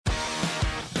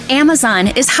Amazon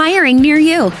is hiring near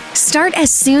you. Start as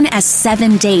soon as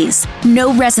 7 days.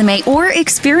 No resume or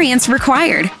experience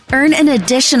required. Earn an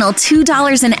additional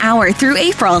 $2 an hour through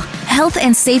April. Health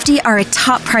and safety are a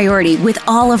top priority with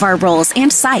all of our roles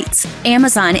and sites.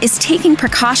 Amazon is taking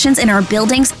precautions in our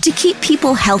buildings to keep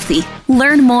people healthy.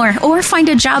 Learn more or find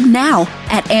a job now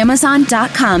at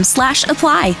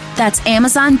amazon.com/apply. That's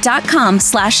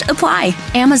amazon.com/apply.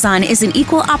 Amazon is an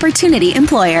equal opportunity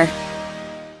employer.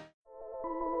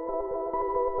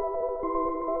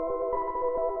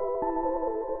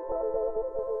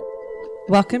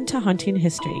 Welcome to Haunting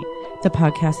History, the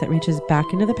podcast that reaches back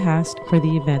into the past for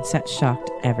the events that shocked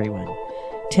everyone.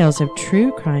 Tales of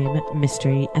true crime,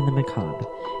 mystery, and the macabre.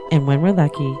 And when we're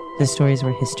lucky, the stories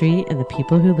where history and the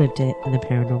people who lived it and the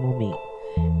paranormal meet.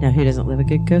 Now, who doesn't live a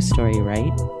good ghost story,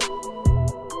 right?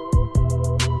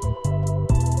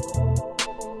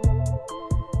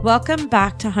 Welcome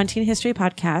back to Haunting History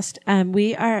Podcast.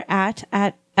 We are at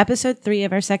episode 3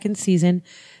 of our second season,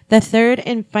 the third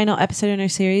and final episode in our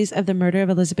series of the murder of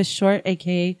Elizabeth Short,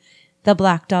 aka the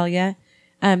Black Dahlia.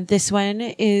 This one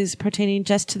is pertaining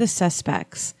just to the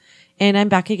suspects. And I'm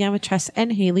back again with Tress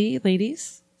and Haley.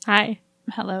 Ladies. Hi.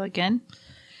 Hello again.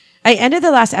 I ended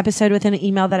the last episode with an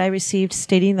email that I received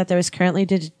stating that there was currently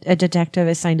a detective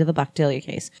assigned to the Black Dahlia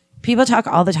case. People talk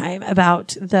all the time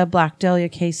about the Black Dahlia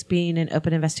case being an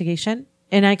open investigation.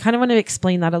 And I kind of want to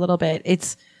explain that a little bit.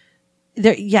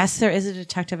 Yes, there is a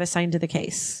detective assigned to the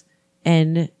case.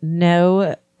 And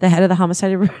no, the head of the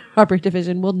Homicide and Robbery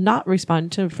Division will not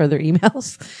respond to further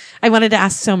emails. I wanted to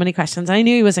ask so many questions. I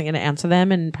knew he wasn't going to answer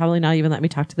them and probably not even let me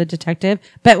talk to the detective.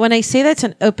 But when I say that's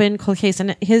an open cold case,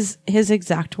 and his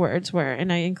exact words were,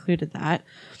 and I included that,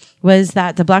 was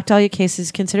that the Black Dahlia case is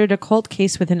considered a cold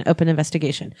case with an open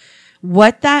investigation.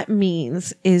 What that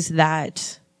means is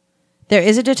that there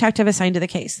is a detective assigned to the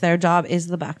case. Their job is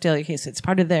the Black Dahlia case. It's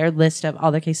part of their list of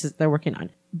all the cases they're working on.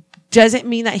 Does it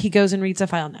mean that he goes and reads a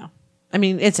file? No. I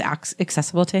mean, it's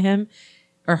accessible to him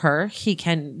or her. He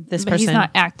can, this but person. He's not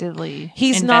actively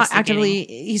he's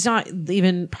not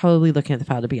even probably looking at the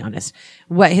file, to be honest.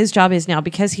 What his job is now,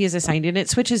 because he is assigned, and it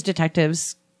switches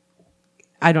detectives,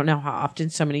 I don't know how often,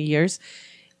 so many years.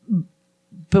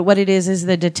 But what it is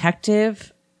the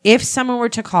detective, if someone were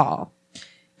to call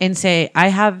and say, I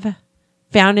have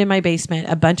found in my basement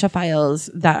a bunch of files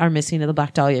that are missing in the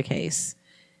Black Dahlia case,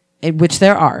 which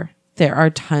there are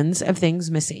tons of things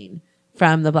missing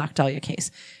from the Black Dahlia case.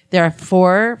 There are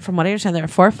 4, from what I understand, there are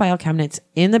 4 file cabinets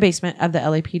in the basement of the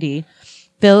LAPD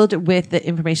filled with the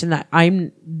information that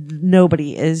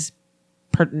nobody is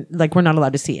we're not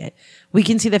allowed to see it. We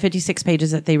can see the 56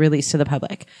 pages that they released to the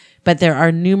public, but there are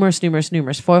numerous,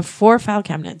 4 file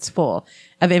cabinets full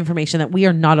of information that we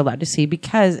are not allowed to see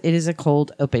because it is a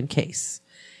cold open case.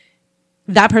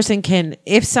 That person can,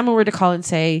 if someone were to call and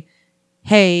say,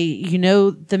 hey,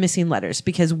 the missing letters,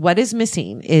 because what is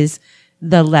missing is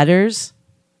the letters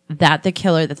that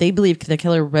they believe the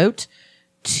killer wrote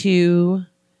to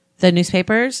the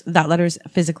newspapers. That letter is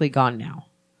physically gone now.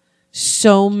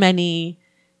 So many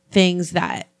things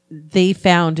that they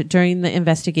found during the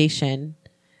investigation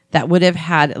that would have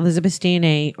had Elizabeth's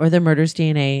DNA or the murder's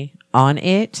DNA on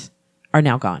it are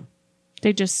now gone.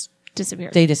 They just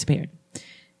disappeared.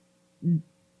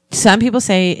 Some people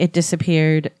say it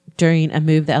disappeared during a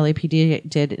move the LAPD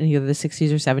did in either the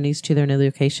 60s or 70s to their new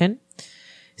location.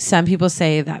 Some people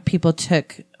say that people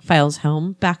took files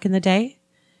home back in the day,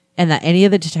 and that any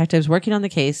of the detectives working on the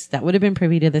case that would have been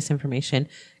privy to this information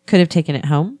could have taken it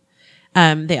home.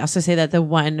 They also say that the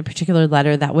one particular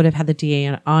letter that would have had the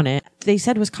DA on it, they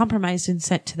said was compromised and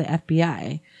sent to the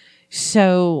FBI.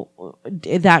 So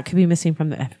that could be missing from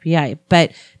the FBI.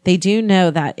 But they do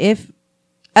know that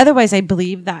otherwise, I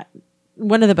believe that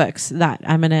one of the books that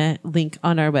I'm going to link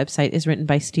on our website is written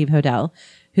by Steve Hodel,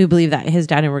 who believed that his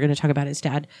dad, and we're going to talk about his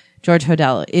dad, George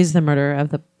Hodel, is the murderer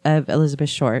of Elizabeth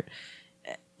Short.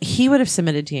 He would have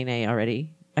submitted DNA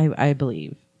already, I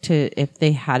believe, if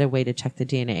they had a way to check the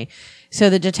DNA. So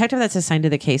the detective that's assigned to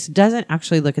the case doesn't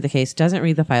actually look at the case, doesn't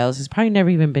read the files, has probably never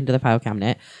even been to the file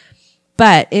cabinet.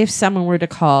 But if someone were to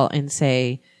call and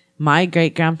say, my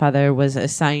great grandfather was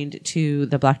assigned to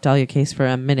the Black Dahlia case for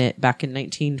a minute back in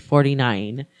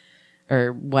 1949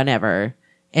 or whenever,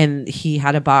 and he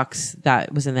had a box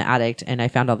that was in the attic and I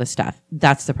found all this stuff,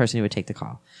 that's the person who would take the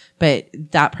call. But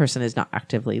that person is not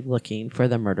actively looking for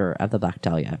the murder of the Black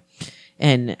Dahlia.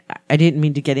 And I didn't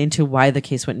mean to get into why the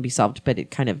case wouldn't be solved, but it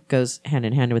kind of goes hand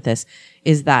in hand with this,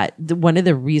 is that one of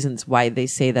the reasons why they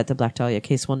say that the Black Dahlia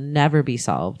case will never be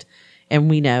solved, and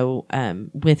we know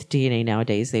with DNA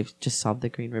nowadays, they've just solved the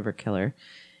Green River Killer,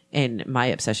 and my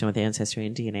obsession with ancestry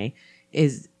and DNA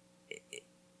is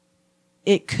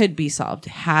it could be solved.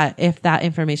 If that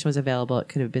information was available, it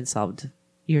could have been solved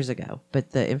years ago,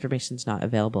 but the information's not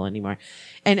available anymore.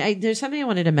 And there's something I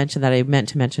wanted to mention that I meant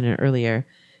to mention in earlier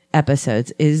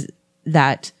episodes is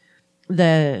that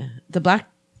the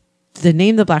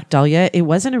name the Black Dahlia, it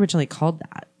wasn't originally called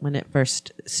that when it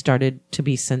first started to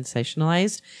be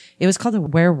sensationalized. It was called the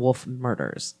Werewolf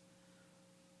Murders.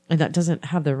 And that doesn't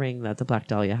have the ring that the Black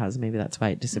Dahlia has. Maybe that's why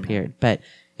it disappeared. But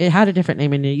it had a different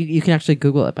name, and you can actually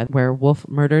Google it by Werewolf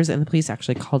Murders, and the police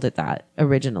actually called it that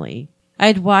originally.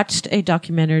 I'd watched a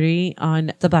documentary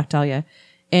on the Black Dahlia,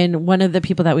 and one of the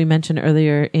people that we mentioned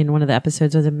earlier in one of the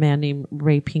episodes was a man named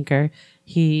Ray Pinker.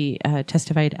 He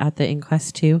testified at the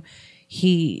inquest too.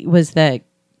 He was the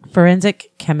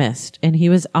forensic chemist, and he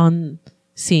was on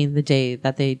scene the day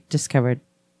that they discovered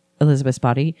Elizabeth's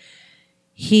body.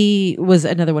 He was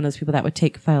another one of those people that would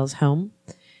take files home.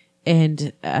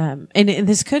 And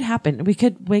this could happen. We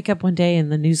could wake up one day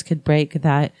and the news could break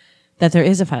that there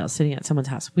is a file sitting at someone's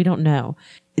house. We don't know.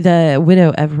 The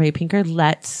widow of Ray Pinker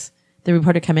lets the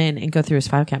reporter come in and go through his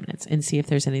file cabinets and see if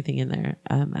there's anything in there,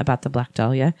 about the Black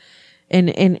Dahlia.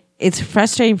 And it's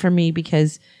frustrating for me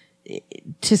because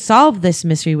to solve this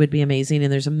mystery would be amazing.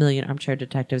 And there's a million armchair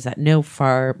detectives that know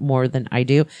far more than I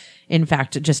do. In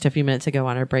fact, just a few minutes ago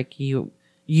on our break, you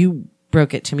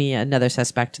broke it to me, another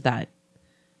suspect that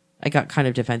I got kind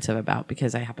of defensive about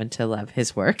because I happen to love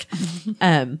his work,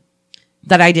 that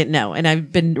I didn't know. And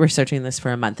I've been researching this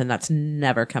for a month, and that's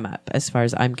never come up as far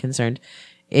as I'm concerned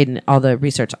in all the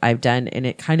research I've done. And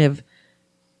it kind of,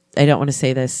 I don't want to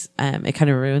say this, it kind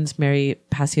of ruins Mary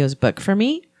Passio's book for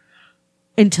me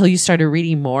until you started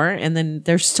reading more. And then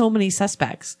there's so many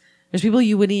suspects. There's people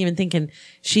you wouldn't even think, and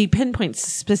she pinpoints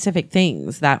specific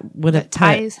things that would have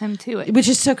ties him to it, which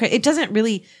is so crazy.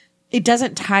 It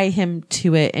doesn't tie him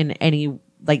to it in any,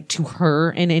 like, to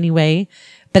her in any way,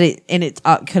 but it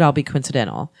could all be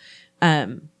coincidental.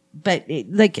 But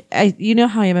you know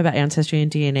how I am about ancestry and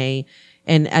DNA,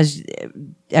 and as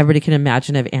everybody can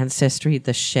imagine, I've ancestry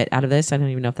the shit out of this. I don't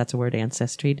even know if that's a word,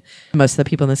 ancestry. Most of the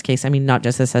people in this case, I mean, not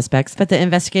just the suspects, but the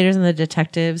investigators and the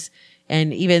detectives,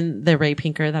 and even the Ray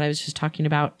Pinker that I was just talking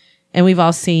about. And we've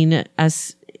all seen,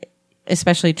 as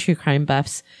especially true crime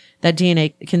buffs, that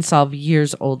DNA can solve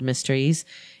years old mysteries.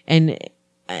 And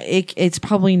it's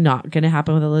probably not going to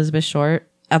happen with Elizabeth Short.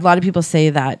 A lot of people say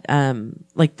that,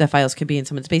 like, the files could be in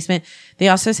someone's basement. They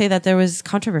also say that there was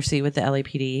controversy with the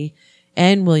LAPD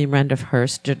and William Randolph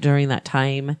Hearst during that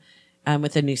time,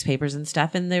 with the newspapers and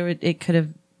stuff. And it could have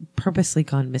purposely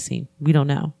gone missing. We don't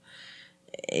know.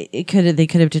 They could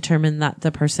have determined that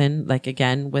the person, like,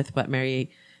 again, with what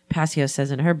Mary Passio says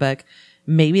in her book,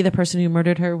 maybe the person who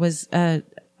murdered her was a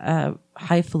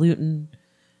highfalutin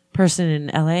person in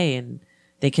LA, and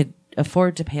they could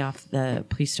afford to pay off the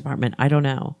police department. I don't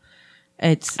know.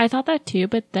 I thought that too,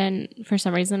 but then for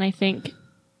some reason I think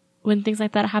when things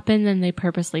like that happen, then they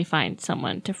purposely find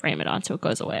someone to frame it on so it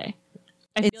goes away.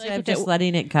 Instead of just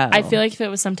letting it go. I feel like if it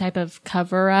was some type of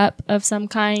cover up of some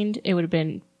kind, it would have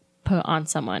been put on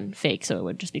someone fake, so it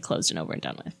would just be closed and over and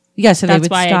done with. Yeah, so that's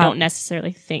why I don't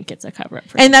necessarily think it's a cover up.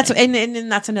 And that's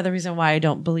another reason why I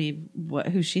don't believe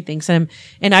who she thinks. And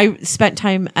I spent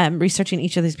time researching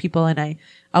each of these people, and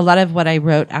a lot of what I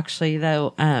wrote actually,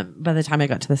 though, by the time I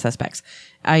got to the suspects,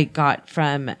 I got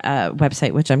from a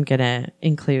website which I'm gonna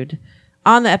include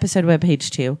on the episode webpage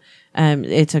too.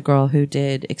 It's a girl who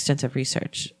did extensive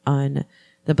research on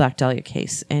the Black Dahlia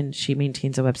case, and she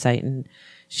maintains a website, and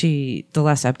the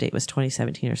last update was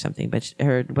 2017 or something, but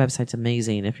her website's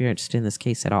amazing if you're interested in this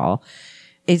case at all.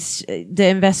 It's the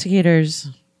investigators,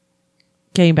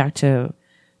 getting back to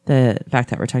the fact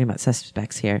that we're talking about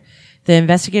suspects here. The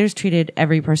investigators treated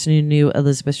every person who knew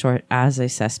Elizabeth Short as a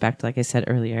suspect, like I said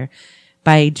earlier.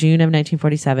 By June of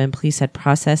 1947, police had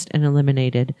processed and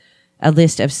eliminated a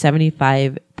list of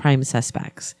 75 prime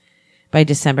suspects. By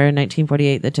December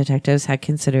 1948, the detectives had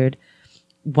considered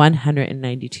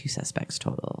 192 suspects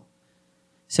total.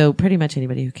 So pretty much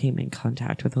anybody who came in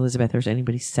contact with Elizabeth, or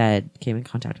anybody said came in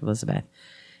contact with Elizabeth.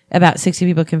 About 60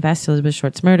 people confessed to Elizabeth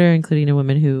Short's murder, including a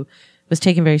woman who was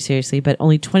taken very seriously, but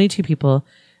only 22 people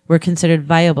were considered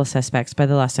viable suspects by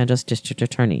the Los Angeles District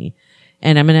Attorney.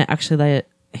 And I'm going to actually let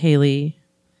Haley,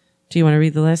 do you want to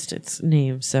read the list? It's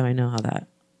names, so I know how that.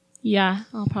 Yeah,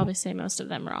 I'll probably say most of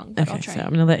them wrong, but okay, I'll try. So I'm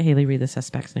going to let Haley read the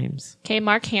suspects' names. Okay,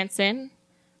 Mark Hansen,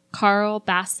 Carl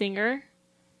Bassinger,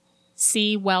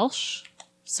 C. Welsh,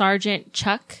 Sergeant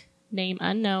Chuck, name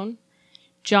unknown,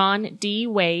 John D.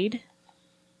 Wade,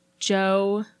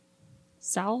 Joe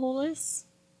Scalise,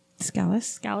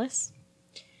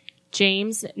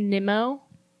 James Nimmo,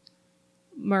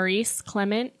 Maurice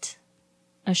Clement,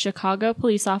 a Chicago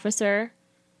police officer,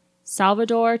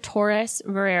 Salvador Torres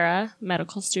Varela,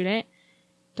 medical student,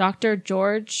 Dr.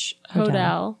 George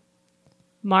Hodel,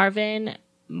 Marvin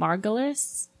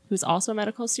Margulis, who's also a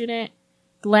medical student,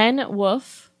 Glenn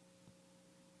Wolfe,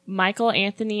 Michael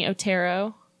Anthony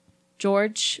Otero,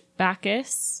 George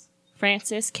Bacchus,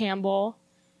 Francis Campbell,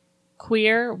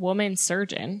 queer woman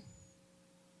surgeon.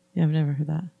 Yeah, I've never heard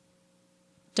that.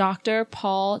 Dr.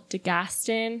 Paul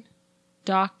DeGaston,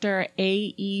 Dr.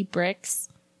 A.E. Bricks,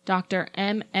 Dr.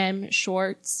 M.M.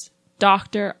 Schwartz,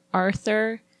 Dr.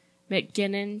 Arthur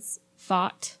McGinnens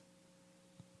Fott,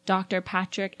 Dr.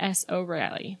 Patrick S.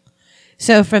 O'Reilly.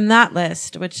 So from that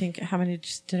list, how many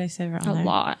did I say were on A there?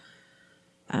 lot.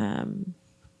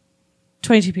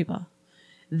 22 people.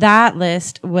 That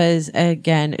list was,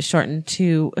 again, shortened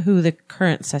to who the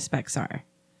current suspects are.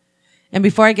 And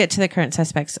before I get to the current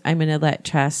suspects, I'm going to let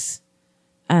Tress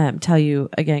tell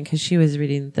you again, because she was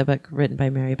reading the book written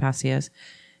by Mary Pacios,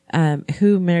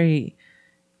 who Mary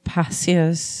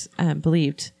Pacios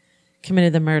believed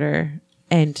committed the murder.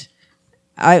 And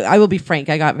I will be frank,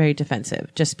 I got very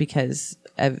defensive just because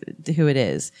of who it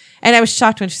is. And I was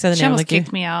shocked when she said the She name. almost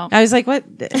kicked me out. I was like, what?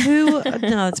 Who?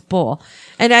 No, it's bull.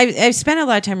 And I've spent a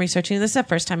lot of time researching. This is the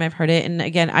first time I've heard it. And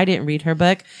again, I didn't read her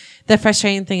book. The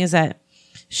frustrating thing is that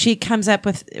she comes up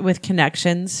with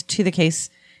connections to the case.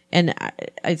 And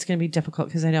it's going to be difficult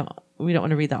because we don't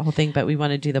want to read that whole thing, but we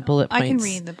want to do the bullet points. I can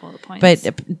read the bullet points.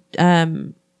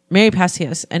 But Mary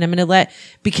Pacios, and I'm going to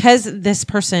because this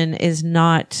person is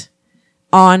not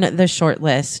on the short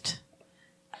list,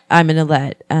 I'm going to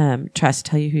let Tress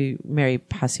tell you who Mary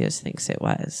Pacios thinks it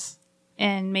was.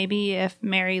 And maybe if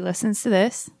Mary listens to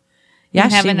this, yeah, we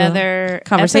can have she will. another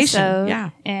Conversation, episode, yeah.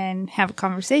 and have a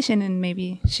conversation, and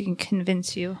maybe she can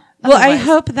convince you. Well, I otherwise.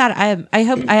 hope that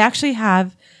I actually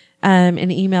have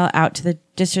an email out to the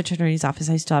district attorney's office.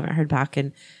 I still haven't heard back,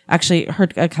 and actually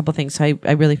heard a couple things. So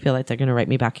I really feel like they're going to write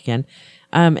me back again.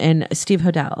 And Steve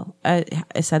Hodel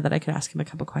said that I could ask him a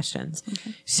couple questions.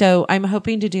 Okay. So I'm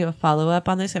hoping to do a follow up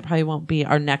on this. It probably won't be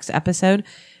our next episode,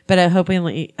 but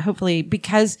hopefully,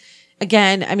 because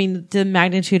again, I mean, the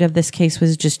magnitude of this case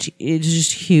was just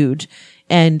huge,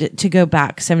 and to go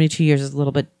back 72 years is a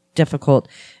little bit difficult.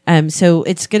 So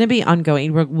it's going to be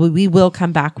ongoing. We will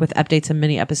come back with updates and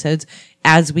mini episodes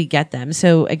as we get them.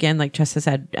 So again, like Tressa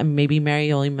said, maybe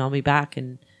Mary will email me back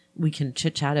and we can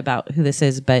chit chat about who this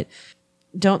is, but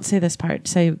don't say this part.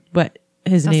 Say what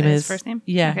his name is. His first name?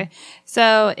 Yeah. Okay.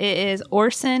 So it is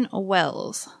Orson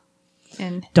Welles.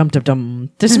 And Dum.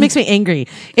 This makes me angry.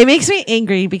 It makes me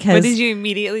angry because what did you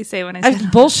immediately say when I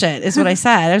said bullshit is what I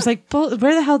said. I was like,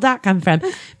 where the hell did that come from?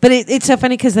 But it's so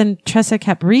funny because then Tressa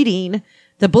kept reading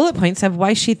the bullet points of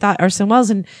why she thought Orson Welles.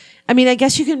 And I mean, I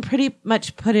guess you can pretty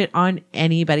much put it on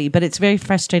anybody, but it's very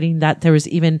frustrating that there was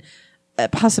even a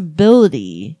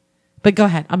possibility. But go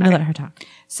ahead. I'm going to let her talk.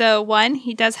 So one,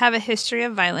 he does have a history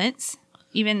of violence.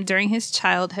 Even during his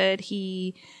childhood,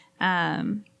 he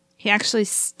actually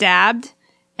stabbed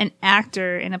an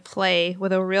actor in a play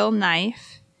with a real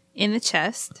knife in the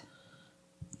chest.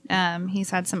 He's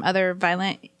had some other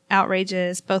violent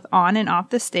outrages both on and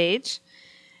off the stage.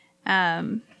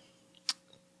 During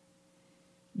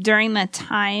the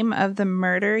time of the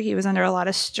murder, he was under a lot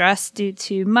of stress due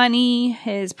to money.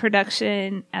 His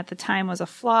production at the time was a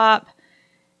flop.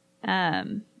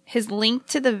 His link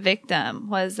to the victim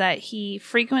was that he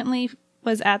frequently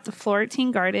was at the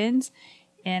Florentine Gardens,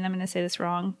 and I'm going to say this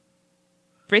wrong,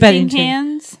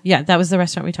 Brittingham's. Yeah, that was the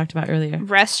restaurant we talked about earlier.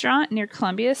 Restaurant near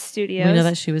Columbia Studios. We know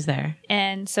that she was there.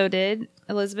 And so did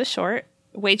Elizabeth Short.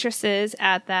 Waitresses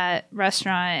at that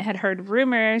restaurant had heard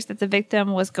rumors that the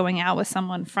victim was going out with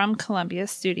someone from Columbia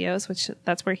Studios, which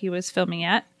that's where he was filming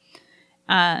at.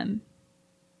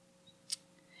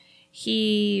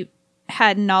 He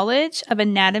had knowledge of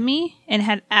anatomy and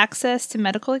had access to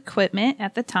medical equipment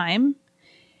at the time.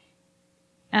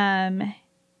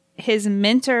 His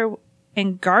mentor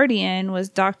and guardian was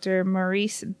Dr.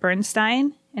 Maurice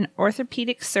Bernstein, an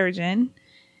orthopedic surgeon.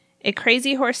 A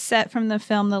Crazy Horse set from the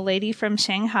film The Lady from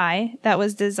Shanghai that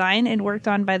was designed and worked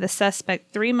on by the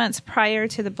suspect 3 months prior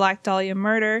to the Black Dahlia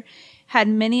murder had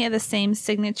many of the same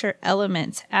signature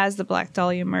elements as the Black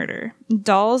Dahlia murder.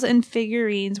 Dolls and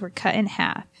figurines were cut in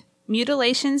half.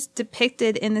 Mutilations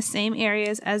depicted in the same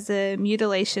areas as the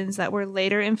mutilations that were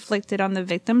later inflicted on the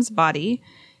victim's body.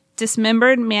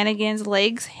 Dismembered mannequins'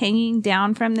 legs hanging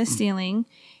down from the ceiling.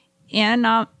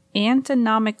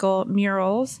 Anatomical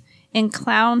murals. And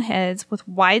clown heads with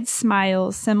wide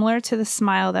smiles similar to the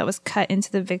smile that was cut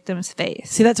into the victim's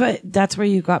face. See, that's where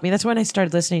you got me. That's when I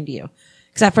started listening to you.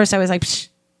 Because at first I was like, psh,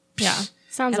 Yeah.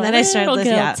 Sounds and a then I started little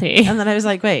listening. guilty. Yeah. And then I was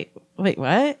like, wait, wait,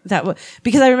 what?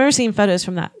 Because I remember seeing photos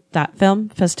from that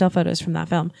film, still photos from that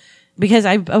film, because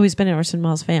I've always been an Orson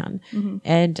Welles fan.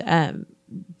 And,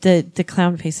 the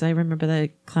clown faces, I remember the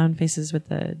clown faces with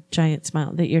the giant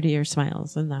smile, the ear to ear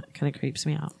smiles, and that kind of creeps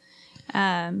me out.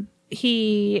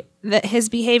 His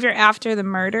behavior after the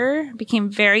murder became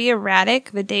very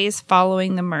erratic the days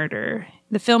following the murder.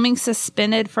 The filming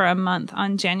suspended for a month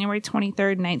on January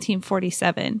 23rd,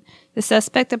 1947. The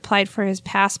suspect applied for his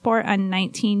passport on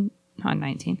January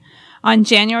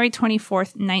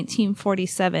 24th,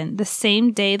 1947, the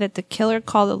same day that the killer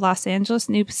called the Los Angeles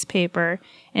newspaper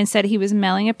and said he was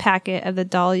mailing a packet of the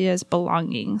Dahlia's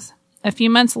belongings. A few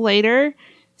months later,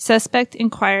 suspect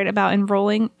inquired about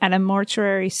enrolling at a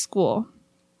mortuary school.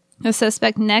 The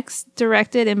suspect next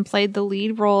directed and played the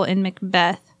lead role in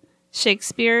Macbeth,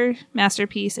 Shakespeare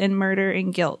masterpiece, and Murder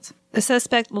and Guilt. The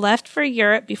suspect left for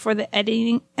Europe before the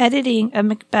editing of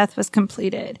Macbeth was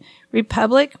completed.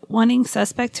 Republic, wanting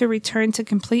suspect to return to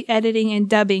complete editing and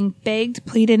dubbing, begged,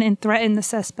 pleaded, and threatened the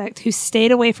suspect, who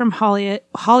stayed away from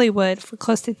Hollywood for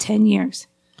close to 10 years.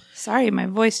 Sorry, my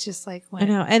voice just went. I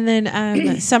know. And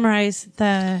then summarize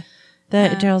the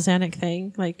Daryl Zanuck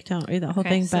thing. Don't read that whole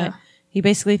thing, but he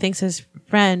basically thanks his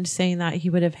friend, saying that he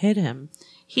would have hit him.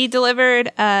 He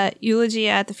delivered a eulogy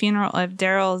at the funeral of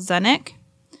Daryl Zanuck,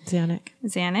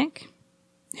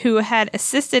 who had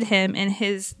assisted him in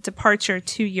his departure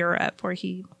to Europe, where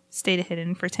he stayed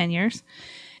hidden for 10 years.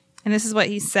 And this is what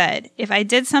he said: "If I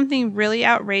did something really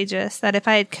outrageous, that if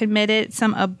I had committed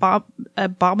some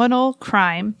abominable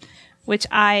crime, which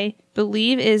I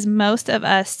believe is most of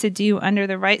us to do under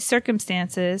the right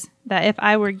circumstances, that if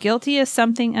I were guilty of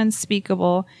something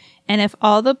unspeakable, and if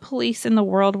all the police in the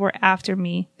world were after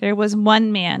me, there was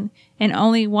one man, and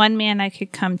only one man I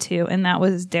could come to, and that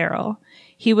was Daryl.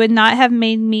 He would not have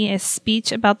made me a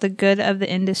speech about the good of the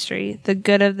industry, the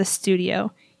good of the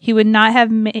studio. He would not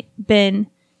have been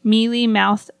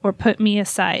mealy-mouthed or put me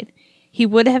aside. He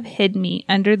would have hid me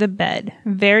under the bed.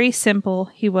 Very simple.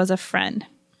 He was a friend."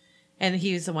 And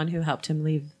he's the one who helped him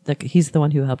leave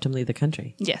the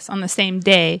country. Yes, on the same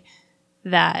day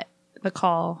that the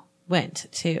call went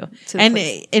to and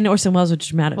in Orson Welles was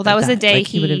dramatic. Well, that was the day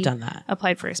he would have done that.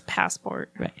 Applied for his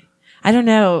passport. Right. I don't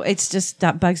know. It's just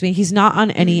that bugs me. He's not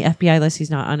on any FBI list. He's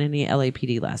not on any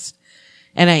LAPD list.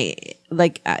 And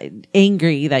I'm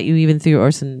angry that you even threw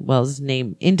Orson Welles'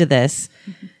 name into this,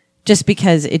 just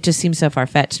because it just seems so far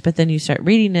fetched. But then you start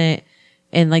reading it,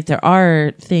 and there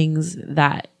are things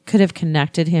that could have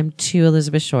connected him to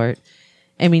Elizabeth Short.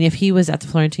 I mean, if he was at the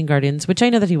Florentine Gardens, which I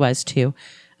know that he was too,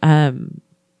 and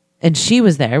she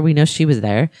was there. We know she was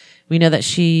there. We know that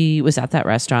she was at that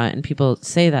restaurant, and people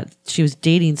say that she was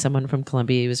dating someone from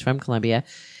Colombia. He was from Colombia.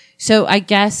 So I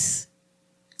guess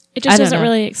it just doesn't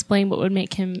really explain what would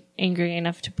make him angry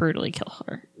enough to brutally kill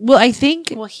her. Well, I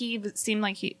think... Well, he seemed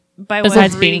like by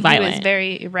besides being violent, he was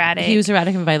very erratic. He was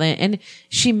erratic and violent, and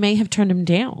she may have turned him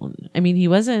down. I mean, he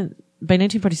wasn't... By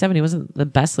 1947, he wasn't the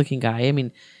best looking guy. I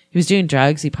mean, he was doing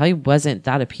drugs. He probably wasn't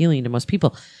that appealing to most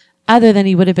people. Other than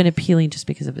he would have been appealing just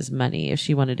because of his money if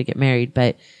she wanted to get married,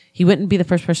 but he wouldn't be the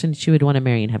first person she would want to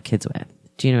marry and have kids with.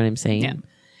 Do you know what I'm saying? Yeah.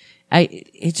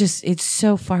 It's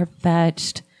so far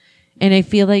fetched, and I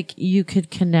feel like you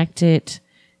could connect it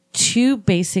to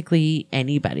basically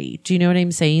anybody. Do you know what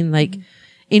I'm saying?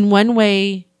 In one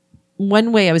way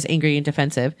I was angry and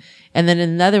defensive, and then in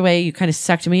another way you kind of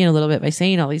sucked me in a little bit by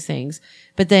saying all these things.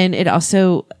 But then it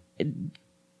also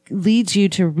leads you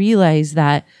to realize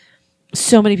that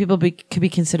so many people could be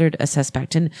considered a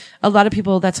suspect. And a lot of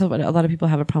people, that's what a lot of people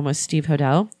have a problem with Steve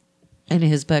Hodel in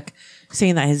his book,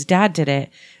 saying that his dad did it,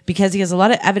 because he has a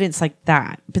lot of evidence like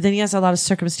that. But then he has a lot of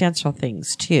circumstantial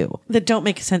things too that don't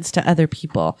make sense to other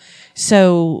people.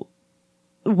 So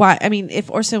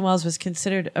if Orson Welles was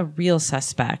considered a real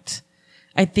suspect,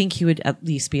 I think he would at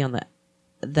least be on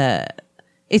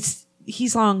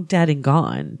he's long dead and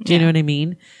gone. Do you know what I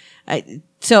mean?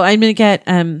 So I'm going to get,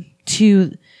 Haley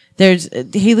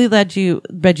read you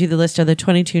the list of the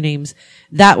 22 names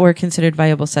that were considered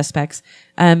viable suspects.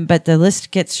 But the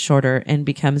list gets shorter and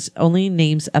becomes only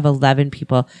names of 11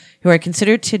 people who are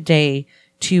considered today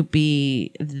to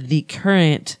be the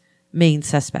current main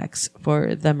suspects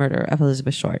for the murder of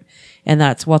Elizabeth Short. And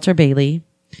that's Walter Bailey,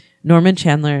 Norman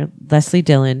Chandler, Leslie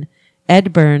Dillon,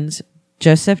 Ed Burns,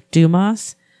 Joseph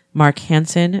Dumas, Mark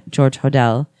Hansen, George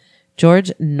Hodel,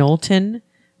 George Knowlton,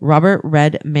 Robert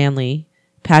Red Manley,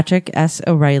 Patrick S.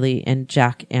 O'Reilly, and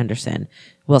Jack Anderson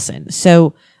Wilson.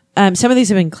 So some of these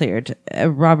have been cleared.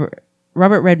 Robert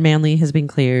Red Manley has been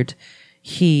cleared.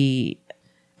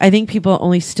 I think people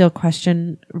only still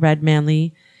question Red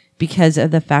Manley because of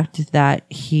the fact that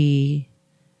he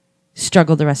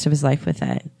struggled the rest of his life with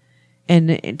it.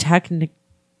 And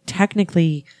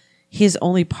technically, his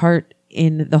only part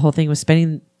in the whole thing was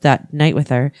spending that night with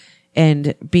her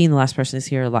and being the last person to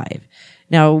see her alive.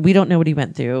 Now, we don't know what he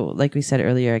went through. Like we said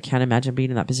earlier, I can't imagine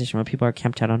being in that position where people are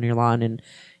camped out on your lawn and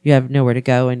you have nowhere to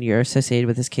go and you're associated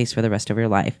with this case for the rest of your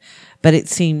life. But it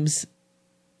seems,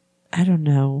 I don't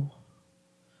know,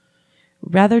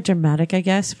 rather dramatic, I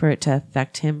guess, for it to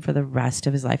affect him for the rest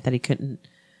of his life, that he couldn't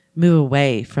move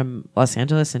away from Los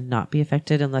Angeles and not be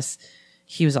affected unless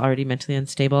he was already mentally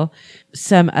unstable.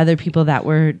 Some other people that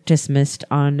were dismissed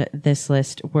on this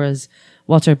list was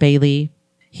Walter Bailey.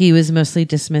 He was mostly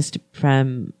dismissed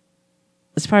from,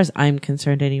 as far as I'm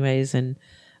concerned anyways, and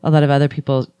a lot of other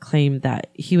people claim that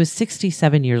he was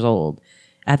 67 years old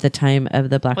at the time of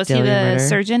the Black Dahlia murder. Was he the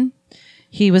surgeon?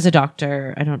 He was a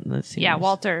doctor. I don't know. Yeah,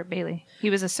 Walter Bailey. He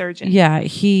was a surgeon. Yeah,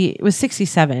 he was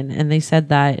 67, and they said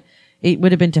that it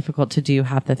would have been difficult to do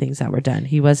half the things that were done.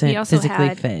 He wasn't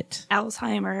physically fit.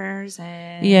 Alzheimer's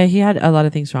and yeah, he had a lot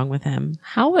of things wrong with him.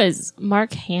 How was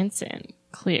Mark Hansen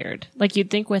cleared? Like,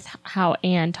 you'd think with how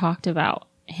Anne talked about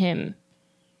him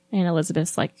and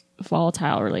Elizabeth's like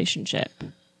volatile relationship,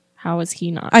 how was he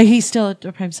not? He's still a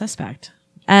prime suspect.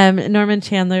 Norman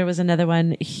Chandler was another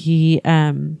one. He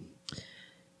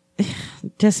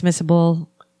dismissible,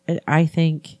 I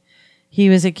think. He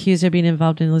was accused of being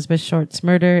involved in Elizabeth Short's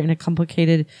murder in a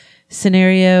complicated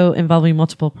scenario involving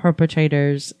multiple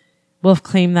perpetrators. Wolf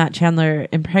claimed that Chandler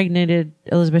impregnated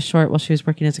Elizabeth Short while she was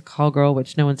working as a call girl,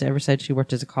 which no one's ever said she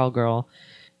worked as a call girl.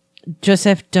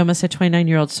 Joseph Domas, a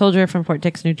 29-year-old soldier from Fort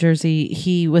Dix, New Jersey,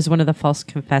 he was one of the false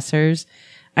confessors.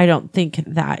 I don't think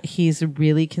that he's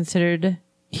really considered...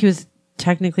 He was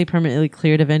technically permanently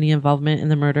cleared of any involvement in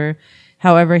the murder.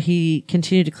 However, he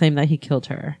continued to claim that he killed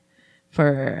her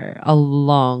for a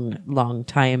long, long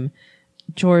time.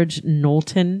 George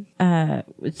Knowlton,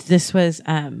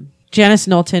 Janice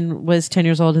Knowlton was 10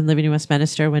 years old and living in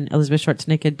Westminster when Elizabeth Short's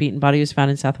naked, beaten body was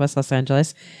found in Southwest Los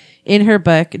Angeles. In her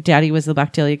book, Daddy Was the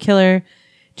Black Dahlia Killer,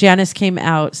 Janice came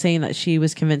out saying that she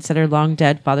was convinced that her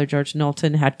long-dead father, George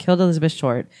Knowlton, had killed Elizabeth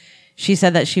Short. She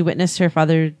said that she witnessed her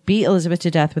father beat Elizabeth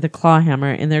to death with a claw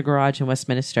hammer in their garage in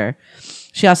Westminster.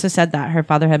 She also said that her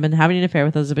father had been having an affair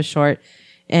with Elizabeth Short,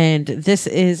 and this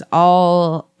is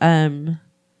all a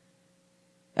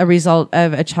result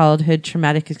of a childhood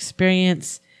traumatic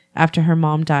experience after her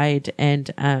mom died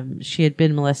and she had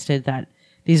been molested, that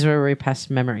these were repressed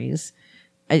memories.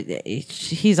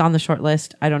 He's on the short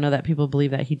list. I don't know that people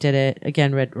believe that he did it.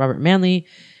 Again, read Robert Manley.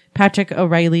 Patrick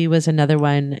O'Reilly was another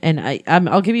one. And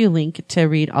I'll give you a link to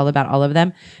read all about all of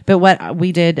them. But what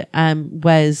we did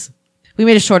was we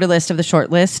made a shorter list of the short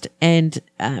list and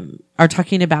are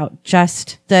talking about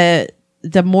just the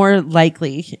more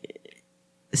likely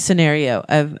scenario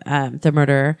of the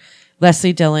murderer.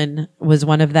 Leslie Dillon was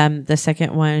one of them. The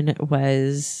second one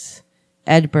was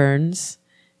Ed Burns.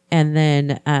 And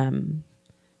then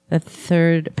the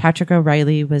third, Patrick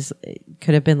O'Reilly,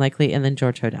 could have been likely, and then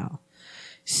George Hodel.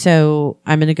 So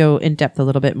I'm going to go in depth a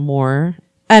little bit more.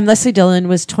 Leslie Dillon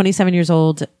was 27 years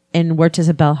old and worked as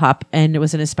a bellhop and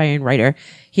was an aspiring writer.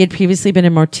 He had previously been a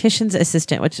mortician's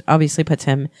assistant, which obviously puts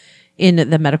him in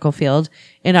the medical field.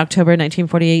 In October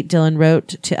 1948, Dillon wrote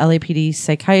to LAPD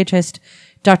psychiatrist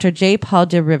Dr. J. Paul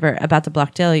DeRiver about the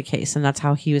Black Dahlia case, and that's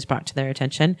how he was brought to their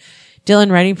attention.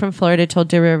 Dillon, writing from Florida, told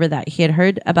DeRiver that he had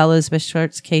heard about Elizabeth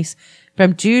Short's case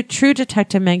from True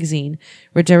Detective magazine,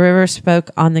 where DeRiver spoke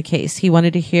on the case. He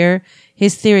wanted to hear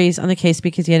his theories on the case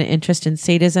because he had an interest in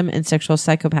sadism and sexual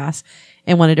psychopaths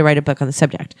and wanted to write a book on the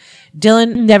subject.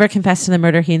 Dillon never confessed to the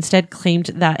murder. He instead claimed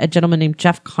that a gentleman named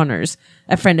Jeff Connors,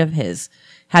 a friend of his,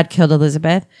 had killed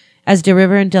Elizabeth. As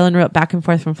DeRiver and Dillon wrote back and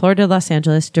forth from Florida to Los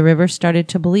Angeles, DeRiver started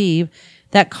to believe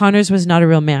that Connors was not a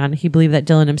real man. He believed that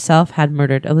Dillon himself had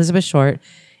murdered Elizabeth Short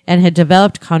and had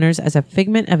developed Connors as a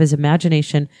figment of his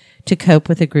imagination to cope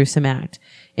with a gruesome act.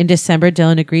 In December,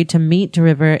 Dillon agreed to meet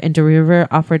DeRiver, and DeRiver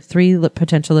offered 3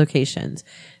 potential locations: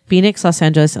 Phoenix, Los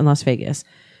Angeles, and Las Vegas.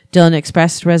 Dillon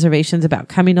expressed reservations about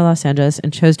coming to Los Angeles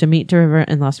and chose to meet DeRiver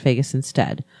in Las Vegas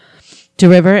instead.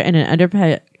 DeRiver and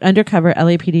an undercover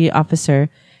LAPD officer,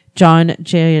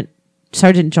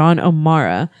 Sergeant John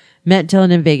O'Mara, met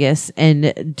Dillon in Vegas, and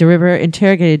DeRiver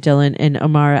interrogated Dillon, and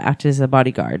O'Mara acted as a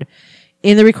bodyguard.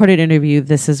 In the recorded interview,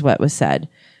 this is what was said.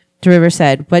 DeRiver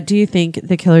said, "What do you think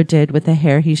the killer did with the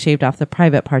hair he shaved off the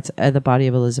private parts of the body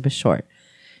of Elizabeth Short?"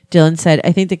 Dillon said,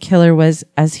 "I think the killer was,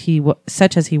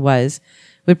 such as he was,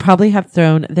 would probably have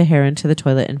thrown the hair into the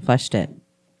toilet and flushed it."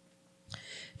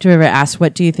 DeRiver asked,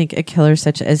 "What do you think a killer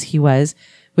such as he was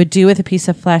would do with a piece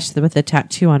of flesh with a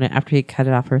tattoo on it after he cut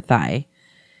it off her thigh?"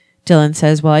 Dylan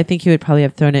says, well, I think he would probably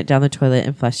have thrown it down the toilet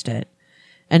and flushed it.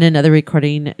 In another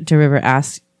recording, DeRiver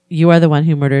asks, you are the one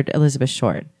who murdered Elizabeth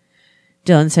Short.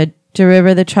 Dylan said,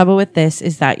 DeRiver, the trouble with this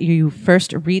is that you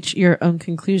first reach your own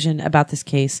conclusion about this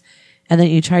case, and then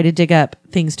you try to dig up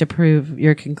things to prove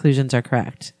your conclusions are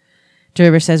correct.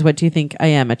 DeRiver says, what do you think I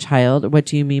am, a child? What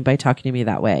do you mean by talking to me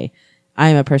that way? I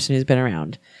am a person who's been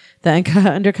around. The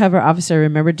undercover officer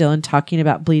remembered Dylan talking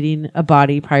about bleeding a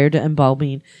body prior to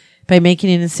embalming by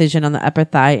making an incision on the upper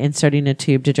thigh, inserting a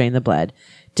tube to drain the blood.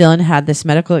 Dylan had this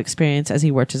medical experience as he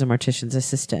worked as a mortician's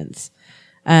assistant.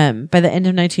 By the end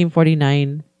of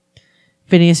 1949,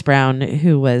 Phineas Brown,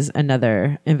 who was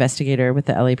another investigator with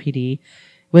the LAPD,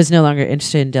 was no longer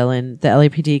interested in Dylan. The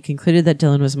LAPD concluded that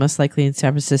Dylan was most likely in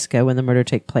San Francisco when the murder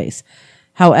took place.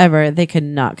 However, they could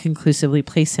not conclusively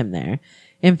place him there.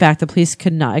 In fact, the police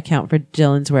could not account for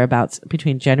Dylan's whereabouts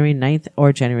between January 9th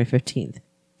or January 15th.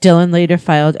 Dylan later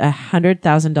filed a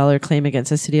 $100,000 claim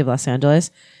against the city of Los Angeles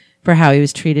for how he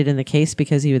was treated in the case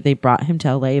because they brought him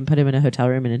to LA and put him in a hotel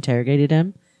room and interrogated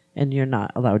him. And you're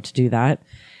not allowed to do that.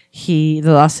 The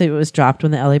lawsuit was dropped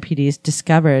when the LAPD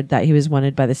discovered that he was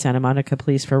wanted by the Santa Monica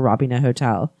police for robbing a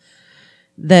hotel.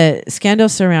 The scandal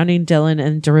surrounding Dylan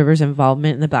and DeRiver's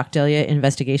involvement in the Black Dahlia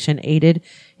investigation aided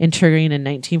in triggering a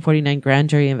 1949 grand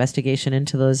jury investigation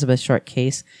into the Elizabeth Short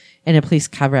case and a police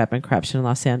cover-up and corruption in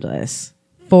Los Angeles.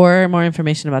 For more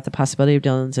information about the possibility of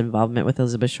Dylan's involvement with the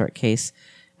Elizabeth Short case,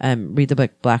 read the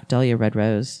book Black Dahlia Red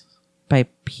Rose by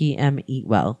P.M.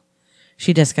 Eatwell.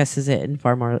 She discusses it in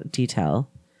far more detail.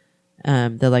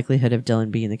 The likelihood of Dylan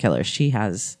being the killer. She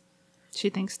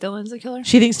thinks Dylan's a killer?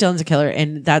 She thinks Dylan's a killer,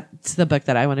 and that's the book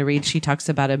that I want to read. She talks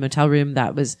about a motel room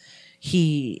that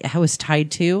he was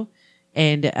tied to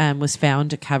and was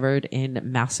found covered in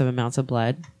massive amounts of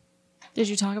blood. Did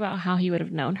you talk about how he would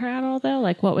have known her at all, though?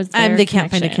 Like, what was their they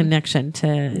can't find a connection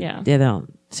to... Yeah. They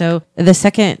don't. So the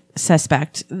second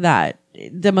suspect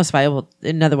the most viable,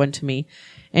 another one to me,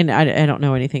 and I don't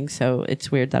know anything, so it's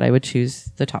weird that I would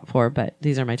choose the top four, but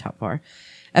these are my top four.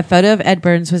 A photo of Ed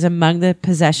Burns was among the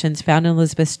possessions found in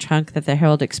Elizabeth's trunk that the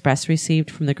Herald Express received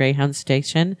from the Greyhound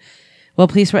station. While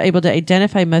police were able to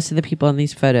identify most of the people in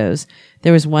these photos,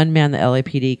 there was one man the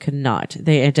LAPD could not.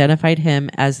 They identified him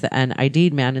as the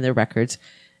unID'd man in their records,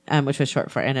 which was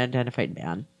short for unidentified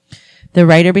man. The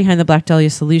writer behind the Black Dahlia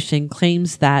solution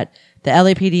claims that the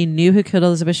LAPD knew who killed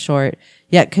Elizabeth Short,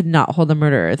 yet could not hold the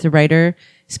murderer. The writer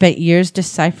spent years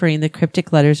deciphering the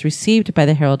cryptic letters received by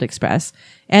the Herald Express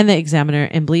and the Examiner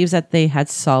and believes that they had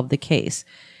solved the case.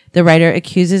 The writer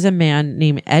accuses a man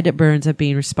named Ed Burns of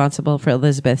being responsible for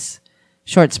Elizabeth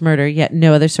Short's murder, yet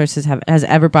no other sources has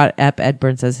ever brought up Ed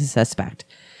Burns as a suspect.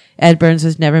 Ed Burns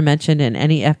was never mentioned in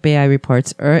any FBI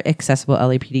reports or accessible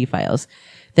LAPD files.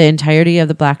 The entirety of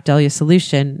the Black Dahlia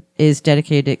solution is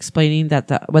dedicated to explaining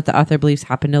that what the author believes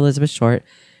happened to Elizabeth Short,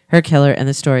 her killer, and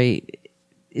the story.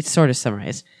 It's sort of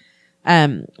summarized.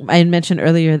 I had mentioned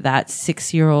earlier that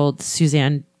 6-year-old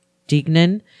Suzanne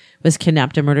Deignan was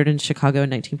kidnapped and murdered in Chicago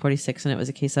in 1946, and it was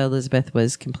a case that Elizabeth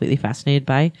was completely fascinated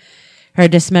by. Her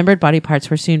dismembered body parts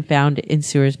were soon found in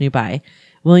sewers nearby.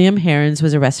 William Herons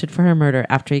was arrested for her murder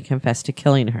after he confessed to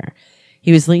killing her.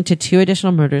 He was linked to 2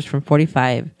 additional murders from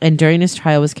 45, and during his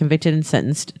trial was convicted and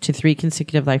sentenced to 3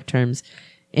 consecutive life terms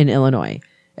in Illinois.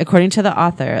 According to the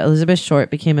author, Elizabeth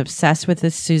Short became obsessed with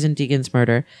this Susan Deegan's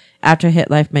murder after Hit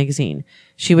Life magazine.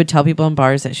 She would tell people in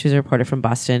bars that she was a reporter from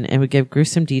Boston and would give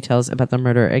gruesome details about the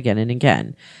murder again and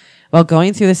again. While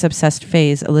going through this obsessed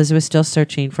phase, Elizabeth was still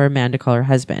searching for a man to call her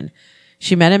husband.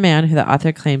 She met a man who the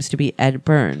author claims to be Ed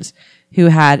Burns, who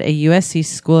had a USC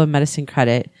School of Medicine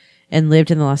credit and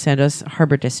lived in the Los Angeles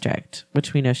Harbor District,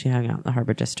 which we know she hung out in the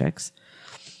Harbor Districts.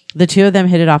 The two of them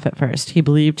hit it off at first. He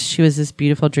believed she was this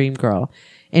beautiful dream girl,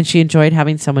 and she enjoyed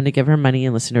having someone to give her money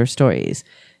and listen to her stories.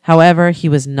 However, he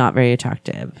was not very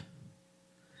attractive.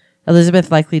 Elizabeth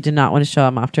likely did not want to show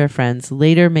him off to her friends,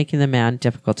 later making the man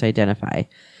difficult to identify.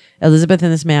 Elizabeth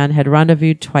and this man had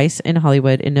rendezvoused twice in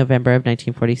Hollywood in November of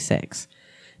 1946.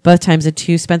 Both times the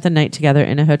two spent the night together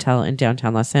in a hotel in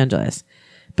downtown Los Angeles.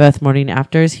 Both morning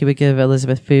afters, he would give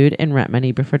Elizabeth food and rent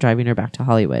money before driving her back to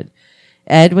Hollywood.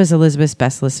 Ed was Elizabeth's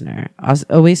best listener,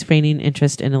 always feigning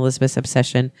interest in Elizabeth's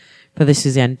obsession for the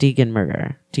Suzanne Deignan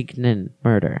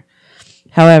murder.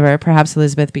 However, perhaps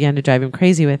Elizabeth began to drive him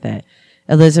crazy with it.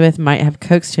 Elizabeth might have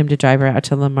coaxed him to drive her out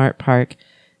to Lamart Park,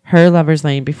 her lover's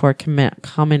lane, before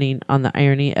commenting on the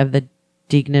irony of the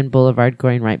Deignan Boulevard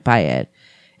going right by it.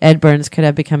 Ed Burns could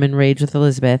have become enraged with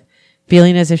Elizabeth,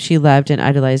 feeling as if she loved and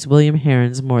idolized William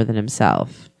Herons more than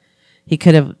himself. He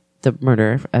could have the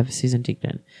murder of Susan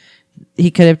Deignan.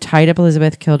 He could have tied up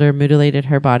Elizabeth, killed her, mutilated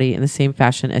her body in the same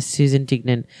fashion as Susan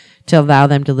Dignan to allow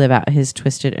them to live out his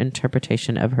twisted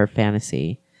interpretation of her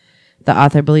fantasy. The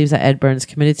author believes that Ed Burns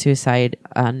committed suicide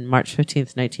on March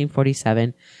 15th,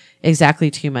 1947, exactly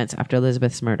 2 months after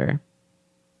Elizabeth's murder.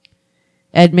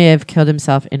 Ed may have killed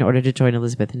himself in order to join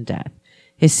Elizabeth in death.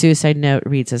 His suicide note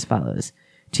reads as follows.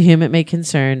 To whom it may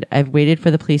concern, I've waited for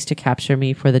the police to capture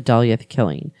me for the Dahlia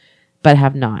killing, but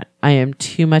have not. I am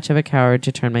too much of a coward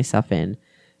to turn myself in,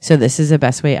 so this is the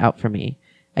best way out for me.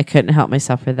 I couldn't help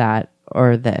myself for that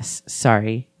or this.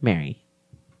 Sorry, Mary.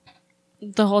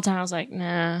 The whole time I was like,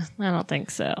 nah, I don't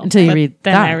think so. Until you read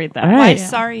then that. I read that. All Why right.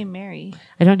 sorry, Mary?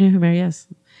 I don't know who Mary is.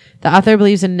 The author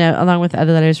believes a note, along with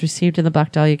other letters received in the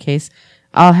Black Dahlia case,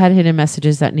 all had hidden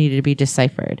messages that needed to be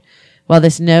deciphered. While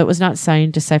this note was not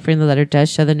signed, deciphering the letter does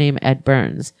show the name Ed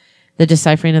Burns. The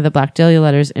deciphering of the Black Dahlia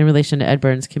letters in relation to Ed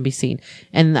Burns can be seen.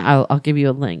 And I'll give you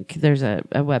a link. There's a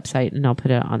website and I'll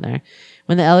put it on there.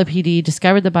 When the LAPD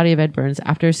discovered the body of Ed Burns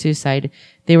after his suicide,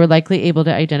 they were likely able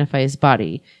to identify his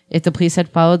body. If the police had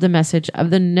followed the message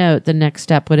of the note, the next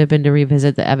step would have been to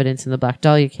revisit the evidence in the Black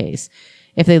Dahlia case.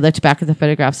 If they looked back at the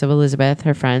photographs of Elizabeth,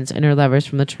 her friends, and her lovers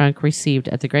from the trunk received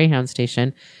at the Greyhound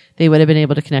station, they would have been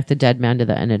able to connect the dead man to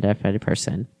the unidentified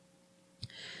person.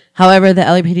 However, the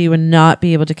LAPD would not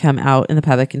be able to come out in the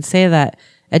public and say that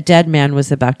a dead man was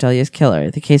the Black Dahlia's killer.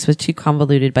 The case was too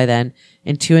convoluted by then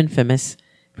and too infamous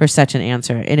for such an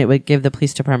answer, and it would give the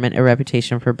police department a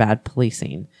reputation for bad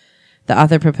policing. The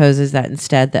author proposes that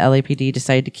instead the LAPD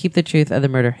decided to keep the truth of the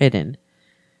murder hidden.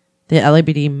 The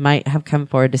LAPD might have come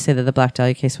forward to say that the Black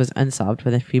Dahlia case was unsolved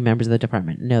when a few members of the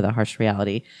department know the harsh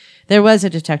reality. There was a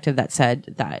detective that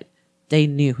said that they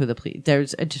knew who the police...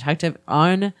 There's a detective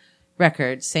on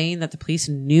record saying that the police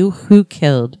knew who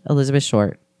killed Elizabeth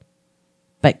Short,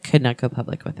 but could not go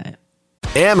public with it.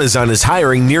 Amazon is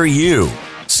hiring near you.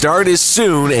 Start as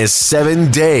soon as 7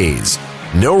 days.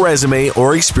 No resume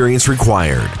or experience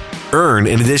required. Earn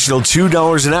an additional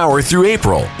 $2 an hour through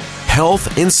April.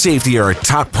 Health and safety are a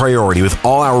top priority with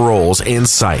all our roles and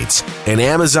sites, and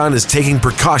Amazon is taking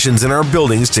precautions in our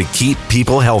buildings to keep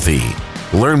people healthy.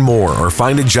 Learn more or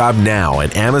find a job now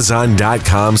at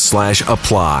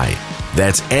amazon.com/apply.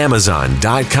 That's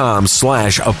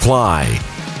amazon.com/apply.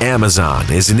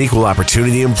 Amazon is an equal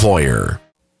opportunity employer.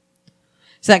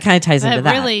 So that kind of ties into That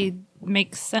that. really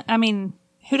makes sense. I mean,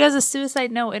 who does a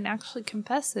suicide note and actually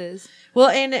confesses? Well,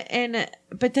 and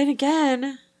but then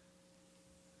again,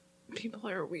 People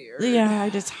are weird. yeah,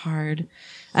 it's hard.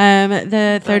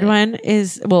 The third one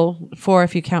is, well, 4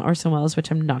 if you count Orson Welles,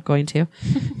 which I'm not going to.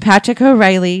 Patrick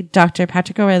O'Reilly. Dr.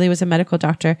 Patrick O'Reilly was a medical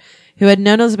doctor who had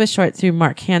known Elizabeth Short through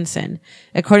Mark Hansen.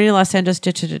 According to Los Angeles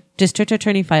District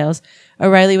Attorney files,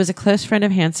 O'Reilly was a close friend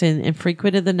of Hansen and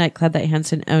frequented the nightclub that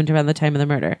Hansen owned around the time of the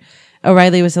murder.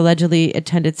 O'Reilly was allegedly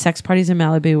attended sex parties in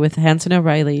Malibu with Hansen.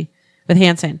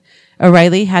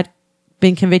 O'Reilly had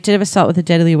been convicted of assault with a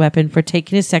deadly weapon for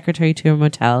taking his secretary to a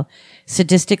motel,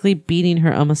 sadistically beating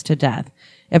her almost to death,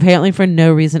 apparently for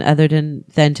no reason other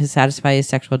than to satisfy his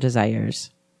sexual desires.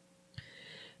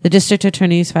 The district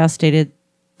attorney's file stated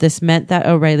this meant that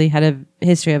O'Reilly had a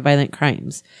history of violent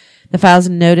crimes. The files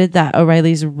noted that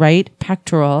O'Reilly's right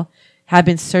pectoral had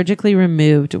been surgically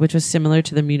removed, which was similar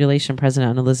to the mutilation present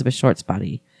on Elizabeth Short's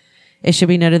body. It should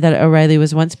be noted that O'Reilly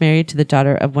was once married to the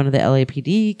daughter of one of the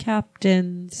LAPD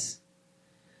captains.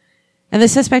 And the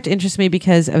suspect interests me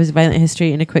because of his violent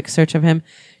history, and a quick search of him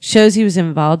shows he was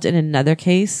involved in another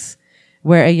case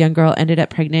where a young girl ended up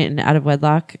pregnant and out of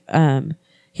wedlock.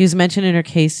 He was mentioned in her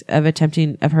case of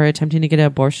her attempting to get an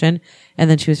abortion, and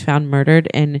then she was found murdered,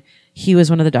 and he was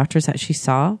one of the doctors that she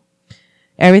saw.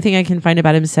 Everything I can find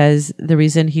about him says the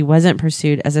reason he wasn't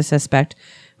pursued as a suspect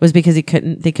was because they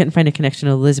couldn't find a connection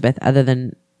to Elizabeth other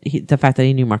than the fact that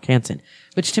he knew Mark Hansen,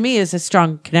 which to me is a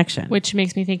strong connection. Which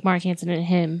makes me think Mark Hansen and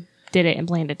him did it and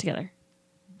planned it together.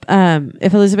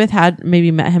 If Elizabeth had maybe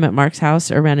met him at Mark's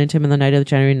house or ran into him on the night of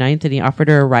January 9th and he offered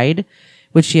her a ride,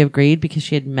 would she have agreed because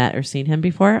she had met or seen him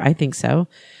before? I think so.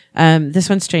 This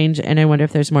one's strange, and I wonder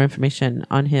if there's more information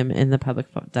on him in the public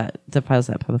the files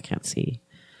that public can't see.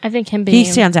 I think he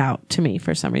stands out to me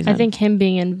for some reason. I think him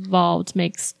being involved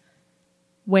makes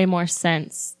way more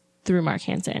sense through Mark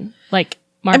Hansen. Like,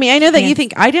 Mark I know that you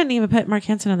think I didn't even put Mark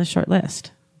Hansen on the short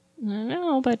list. I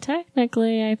know, but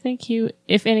technically, I think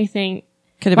if anything,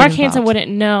 Could have Mark been Hansen involved.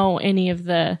 wouldn't know any of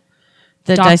the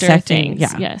doctor dissecting. things.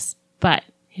 Yeah. Yes, but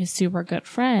his super good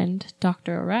friend,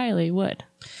 Dr. O'Reilly, would.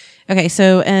 Okay,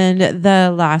 so and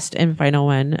the last and final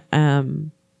one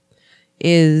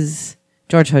is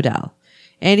George Hodel.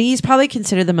 And he's probably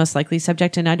considered the most likely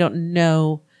subject, and I don't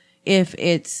know if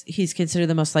he's considered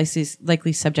the most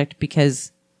likely subject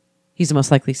because he's the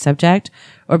most likely subject,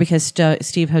 or because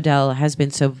Steve Hodel has been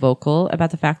so vocal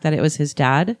about the fact that it was his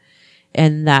dad,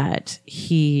 and that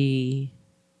he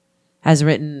has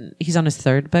written, he's on his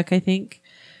third book, I think,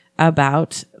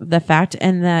 about the fact,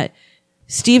 and that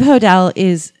Steve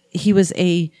Hodel he was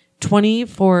a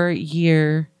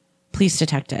 24-year police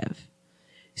detective.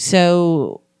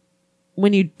 So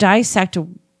when you dissect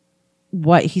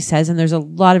what he says, and there's a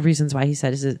lot of reasons why he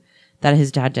says that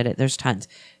his dad did it. There's tons.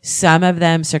 Some of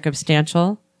them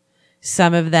circumstantial,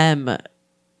 some of them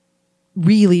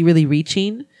really, really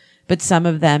reaching, but some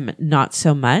of them not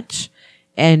so much.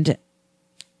 And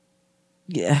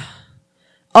yeah,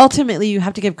 ultimately you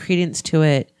have to give credence to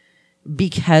it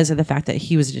because of the fact that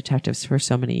he was a detective for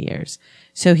so many years.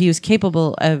 So he was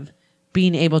capable of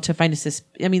being able to find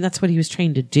that's what he was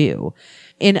trained to do.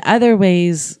 In other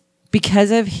ways,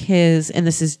 because of his, and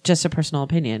this is just a personal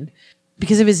opinion,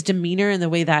 because of his demeanor and the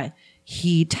way that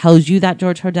he tells you that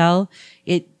George Hodel,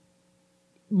 it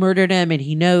murdered him, and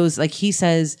he knows, like he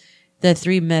says, the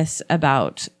 3 myths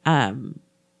about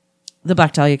the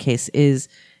Black Dahlia case is,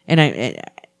 and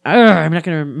I'm not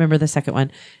going to remember the second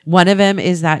one. One of them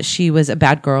is that she was a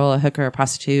bad girl, a hooker, a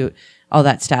prostitute, all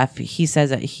that stuff. He says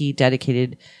that he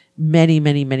dedicated many,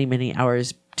 many, many, many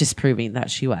hours disproving that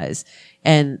she was.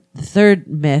 And the third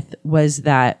myth was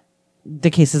that the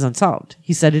case is unsolved.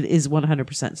 He said it is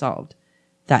 100% solved,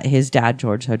 that his dad,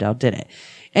 George Hodel, did it.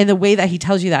 And the way that he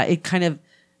tells you that, it kind of,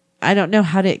 I don't know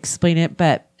how to explain it,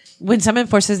 but when someone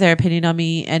forces their opinion on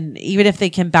me, and even if they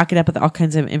can back it up with all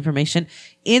kinds of information,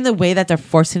 in the way that they're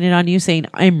forcing it on you, saying,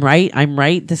 I'm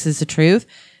right, this is the truth,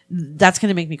 that's going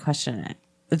to make me question it.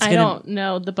 I don't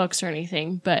know the books or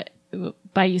anything, but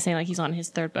by you saying like he's on his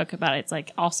third book about it, it's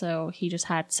like also he just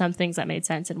had some things that made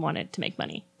sense and wanted to make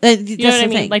money. You know what I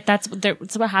mean? Thing. Like that's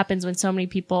what happens when so many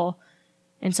people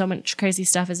and so much crazy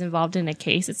stuff is involved in a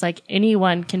case. It's like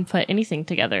anyone can put anything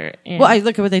together. And I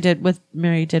look at what they did with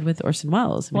Mary did with Orson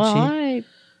Welles. I'm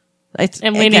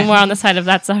leaning more on the side of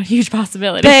that's a huge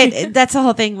possibility. But that's the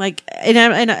whole thing. Like, okay,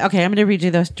 I'm going to read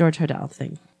you the George Hodel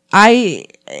thing.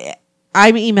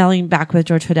 I'm emailing back with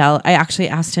George Hodel. I actually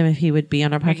asked him if he would be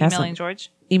on our podcast. Emailing George?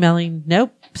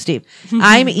 Nope, Steve.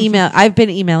 I've been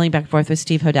emailing back and forth with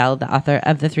Steve Hodel, the author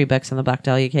of the 3 books on the Black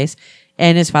Dahlia case,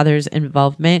 and his father's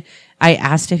involvement. I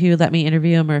asked if he would let me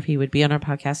interview him or if he would be on our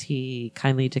podcast. He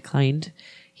kindly declined.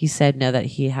 He said no, that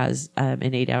he has an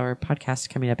 8-hour podcast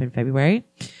coming up in February,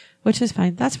 which is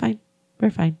fine. That's fine.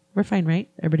 We're fine. We're fine, right?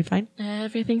 Everybody fine?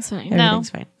 Everything's fine. Everything's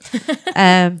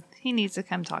fine. He needs to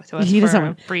come talk to us for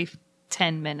a brief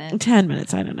 10 minutes. 10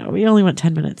 minutes. I don't know. We only want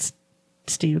 10 minutes,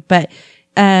 Steve. But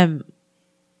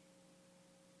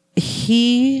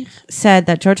he said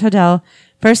that George Hodel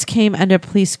first came under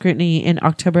police scrutiny in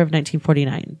October of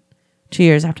 1949, 2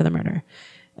 years after the murder,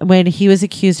 when he was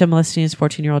accused of molesting his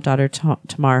 14-year-old daughter,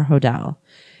 Tamar Hodel.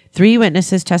 3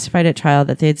 witnesses testified at trial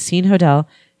that they had seen Hodel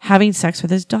having sex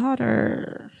with his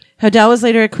daughter. Hodel was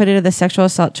later acquitted of the sexual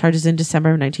assault charges in December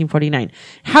of 1949.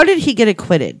 How did he get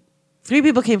acquitted? 3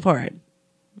 people came forward.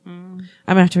 I'm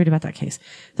going to have to read about that case.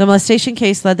 The molestation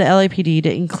case led the LAPD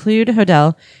to include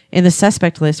Hodel in the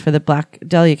suspect list for the Black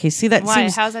Dahlia case. See, that why?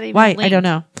 Seems, how's that even why? linked? I don't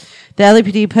know. The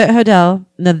LAPD put Hodel,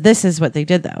 now this is what they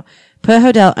did though, put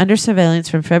Hodel under surveillance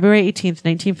from February 18th,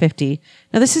 1950.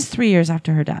 Now this is 3 years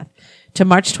after her death, to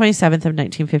March 27th of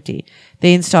 1950.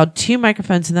 They installed 2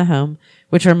 microphones in the home,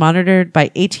 which were monitored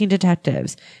by 18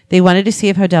 detectives. They wanted to see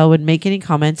if Hodel would make any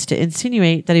comments to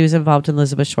insinuate that he was involved in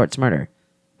Elizabeth Short's murder.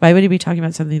 Why would he be talking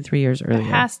about something 3 years earlier?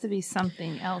 There has to be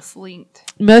something else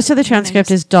linked. Most of the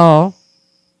transcript is dull,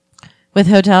 with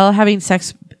Hodel having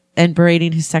sex and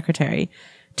berating his secretary,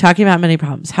 talking about many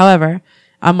problems. However,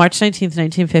 on March 19th,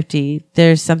 1950,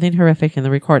 there's something horrific in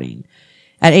the recording.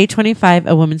 At 8:25,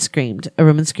 a woman screamed. A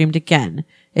woman screamed again.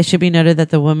 It should be noted that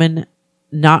the woman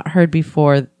was not heard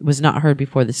before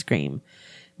the scream.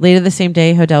 Later the same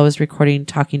day, Hodel was recording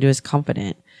talking to his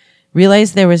confidant.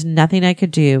 Realized there was nothing I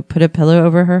could do, put a pillow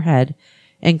over her head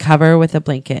and cover her with a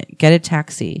blanket, get a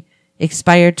taxi.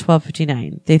 Expired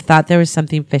 12:59. They thought there was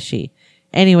something fishy.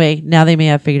 Anyway, now they may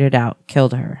have figured it out.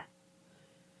 Killed her.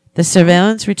 The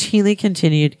surveillance routinely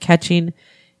continued, catching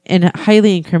in a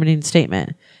highly incriminating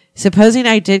statement. Supposing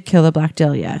I did kill the Black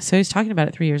Dahlia. So he's talking about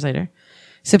it 3 years later.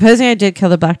 Supposing I did kill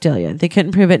the Black Dahlia. They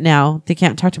couldn't prove it now. They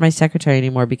can't talk to my secretary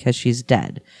anymore because she's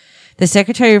dead. The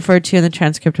secretary referred to in the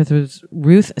transcript was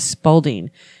Ruth Spaulding,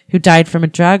 who died from a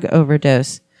drug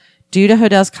overdose. Due to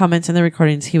Hodel's comments in the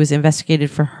recordings, he was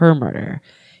investigated for her murder.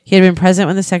 He had been present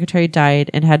when the secretary died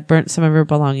and had burnt some of her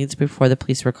belongings before the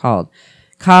police were called,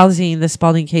 causing the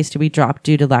Spaulding case to be dropped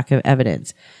due to lack of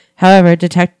evidence. However,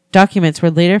 documents were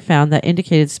later found that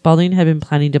indicated Spaulding had been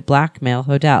planning to blackmail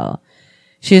Hodel.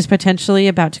 She was potentially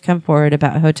about to come forward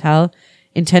about Hodel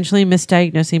intentionally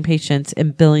misdiagnosing patients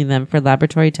and billing them for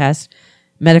laboratory tests,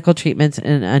 medical treatments,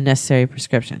 and unnecessary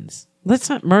prescriptions. That's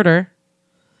not murder.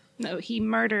 No, he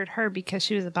murdered her because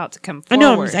she was about to come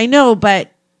forward. I know,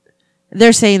 but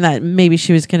they're saying that maybe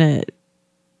she was going to...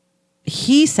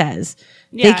 He says,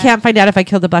 they can't find out if I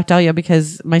killed the Black Dahlia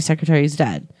because my secretary is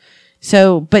dead.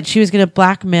 So, but she was going to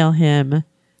blackmail him...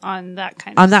 On that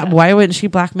kind of stuff. Why wouldn't she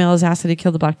blackmail his ass that he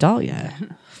killed the Black Dahlia?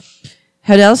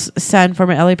 Hodel's son,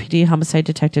 former LAPD homicide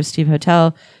detective Steve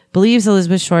Hodel, believes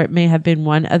Elizabeth Short may have been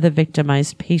one of the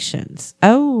victimized patients.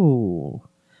 Oh,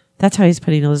 that's how he's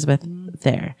putting Elizabeth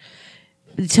there.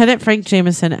 Lieutenant Frank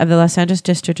Jameson of the Los Angeles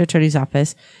District Attorney's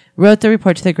Office wrote the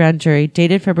report to the grand jury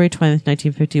dated February 20th,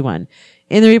 1951.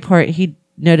 In the report, he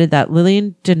noted that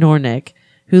Lillian Denornick,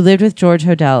 who lived with George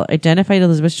Hodel, identified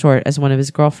Elizabeth Short as one of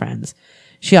his girlfriends.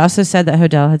 She also said that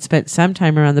Hodel had spent some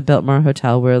time around the Biltmore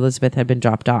Hotel where Elizabeth had been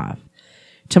dropped off.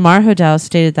 Tamar Hodel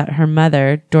stated that her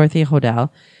mother, Dorothy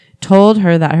Hodel, told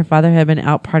her that her father had been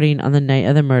out partying on the night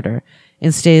of the murder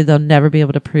and stated they'll never be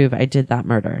able to prove I did that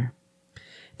murder.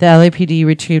 The LAPD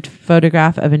retrieved a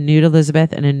photograph of a nude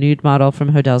Elizabeth and a nude model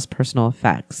from Hodel's personal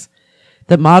effects.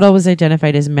 The model was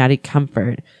identified as Maddie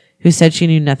Comfort, who said she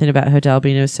knew nothing about Hodel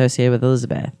being associated with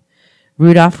Elizabeth.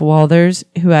 Rudolph Walters,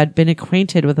 who had been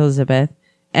acquainted with Elizabeth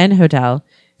and Hodel,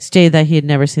 stated that he had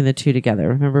never seen the two together.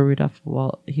 Remember Rudolph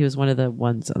he was one of the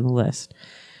ones on the list.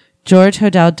 George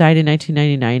Hodel died in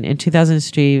 1999. In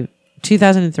 2003,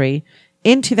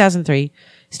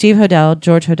 Steve Hodel,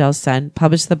 George Hodel's son,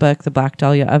 published the book The Black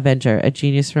Dahlia Avenger, A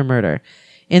Genius for Murder.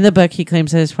 In the book, he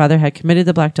claims that his father had committed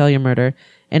the Black Dahlia murder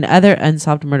and other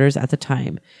unsolved murders at the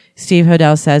time. Steve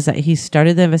Hodel says that he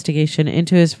started the investigation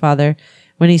into his father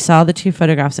when he saw the two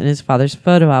photographs in his father's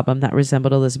photo album that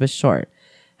resembled Elizabeth Short.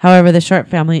 However, the Short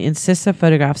family insists the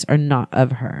photographs are not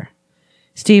of her.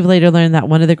 Steve later learned that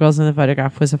one of the girls in the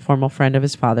photograph was a former friend of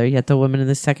his father, yet the woman in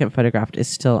the second photograph is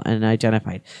still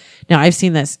unidentified. Now, I've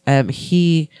seen this.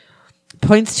 He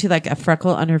points to like a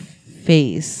freckle on her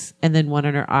face and then one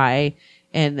on her eye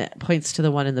and points to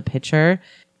the one in the picture.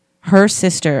 Her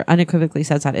sister unequivocally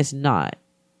says that is not.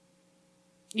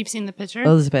 You've seen the picture?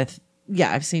 Elizabeth.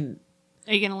 Yeah, I've seen.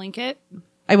 Are you going to link it?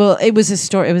 I will. It was a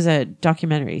story. It was a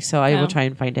documentary, so I will try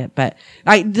and find it. But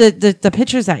the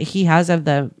pictures that he has of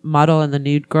the model and the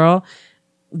nude girl,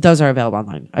 those are available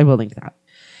online. I will link that.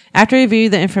 After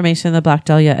reviewing the information in the Black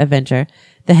Dahlia Avenger,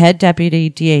 the head deputy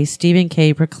DA Stephen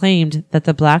Kay proclaimed that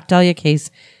the Black Dahlia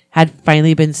case had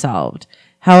finally been solved.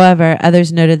 However,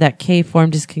 others noted that Kay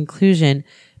formed his conclusion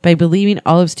by believing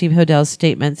all of Steve Hodel's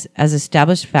statements as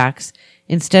established facts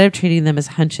instead of treating them as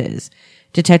hunches.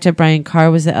 Detective Brian Carr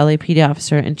was the LAPD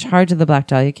officer in charge of the Black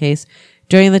Dahlia case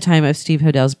during the time of Steve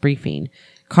Hodel's briefing.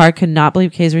 Carr could not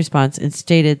believe Kay's response and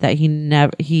stated that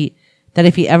that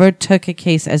if he ever took a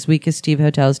case as weak as Steve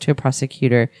Hodel's to a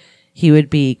prosecutor, he would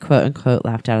be, quote unquote,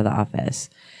 laughed out of the office.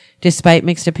 Despite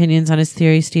mixed opinions on his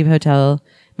theory, Steve Hodel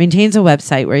maintains a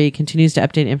website where he continues to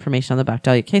update information on the Black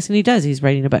Dahlia case, and he does. He's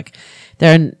writing a book.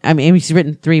 He's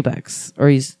written 3 books, or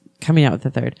he's coming out with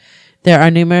the 3rd. There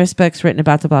are numerous books written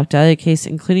about the Black Dahlia case,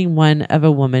 including one of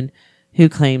a woman who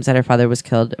claims that her father was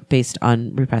killed based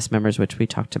on repressed memories, which we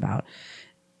talked about.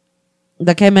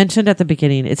 Like I mentioned at the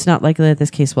beginning, it's not likely that this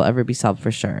case will ever be solved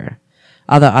for sure.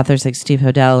 Although authors like Steve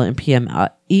Hodel and P.M.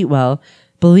 Eatwell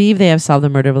believe they have solved the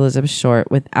murder of Elizabeth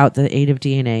Short without the aid of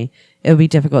DNA, it would be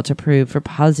difficult to prove for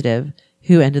positive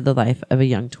who ended the life of a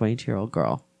young 22-year-old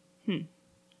girl.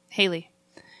 Haley.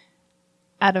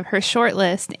 Out of her short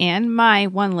list and my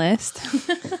one list.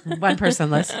 One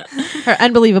person list. Her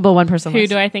unbelievable one person list. Who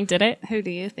do I think did it? Who do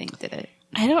you think did it?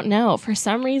 I don't know. For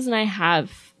some reason, I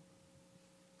have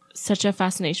such a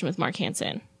fascination with Mark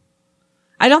Hansen.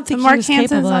 I don't think Mark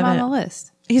Hansen's not on the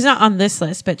list. He's not on this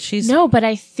list, but she's... No, but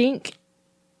I think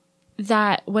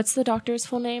that... What's the doctor's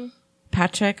full name?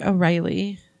 Patrick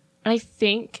O'Reilly. I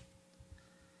think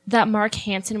that Mark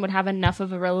Hansen would have enough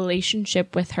of a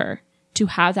relationship with her to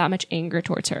have that much anger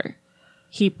towards her.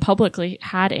 He publicly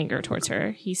had anger towards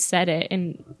her. He said it,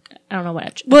 and I don't know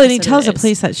what. Well, and he tells the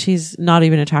police that she's not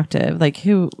even attractive. Like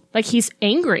who? Like he's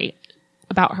angry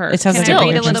about her. It sounds Can like I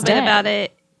read a little bit about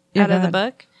it Yeah, out of go the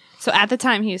ahead. book? So at the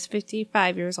time, he was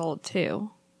 55 years old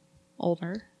too.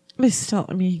 Older. But still,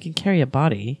 I mean, he can carry a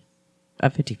body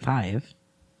of 55.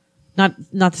 Not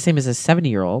the same as a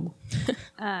 70-year-old.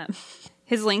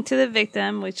 His link to the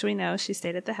victim, which we know she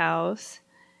stayed at the house.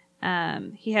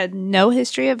 He had no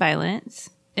history of violence.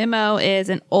 MO is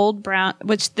an old brown,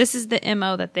 which this is the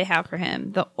MO that they have for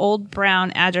him. The old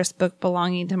brown address book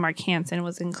belonging to Mark Hansen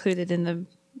was included in the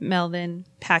Melvin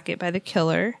packet by the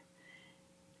killer.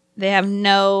 They have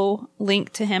no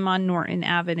link to him on Norton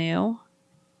Avenue.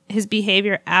 His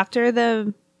behavior after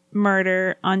the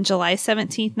murder on July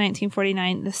 17th,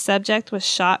 1949, the subject was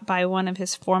shot by one of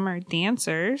his former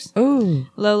dancers,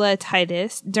 Lola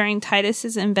Titus. During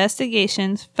Titus's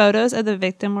investigations, photos of the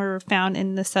victim were found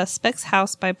in the suspect's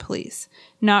house by police.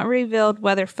 Not revealed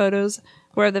whether photos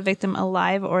were of the victim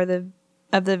alive or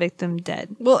of the victim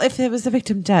dead. Well, if it was the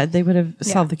victim dead, they would have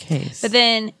solved the case. But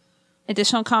then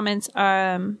additional comments,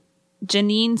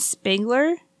 Janine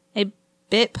Spangler, a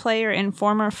bit player and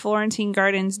former Florentine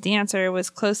Gardens dancer,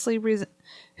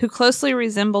 who closely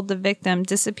resembled the victim,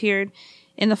 disappeared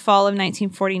in the fall of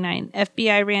 1949.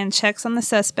 FBI ran checks on the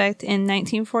suspect in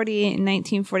 1948 and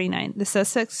 1949.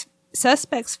 The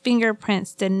suspect's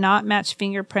fingerprints did not match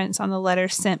fingerprints on the letter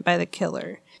sent by the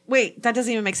killer. Wait, that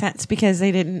doesn't even make sense because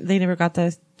they never got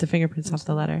the fingerprints off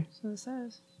the letter. So it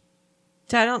says.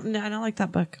 So I don't like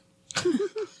that book.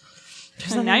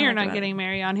 So now you're not getting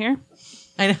Mary on here.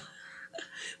 I know.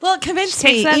 Well, convince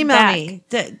me. Email back. me.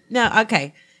 No,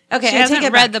 okay. Okay, She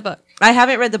hasn't read the book. I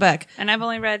haven't read the book. And I've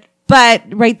only read But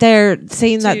right there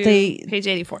saying that page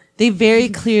 84. They very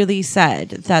clearly said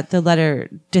that the letter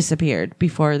disappeared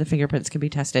before the fingerprints could be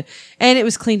tested. And it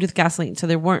was cleaned with gasoline, so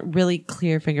there weren't really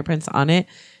clear fingerprints on it.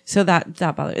 So that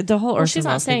bothered the whole. Well, she's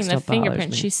not saying the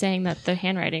fingerprints. She's saying that the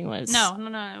handwriting was. No,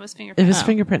 it was fingerprints. It was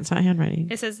fingerprints, not handwriting.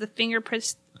 It says the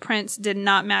fingerprints did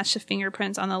not match the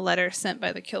fingerprints on the letter sent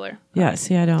by the killer. Yeah,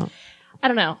 see, I don't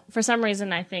know. For some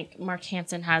reason, I think Mark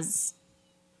Hansen has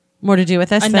more to do with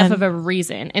this. Enough of a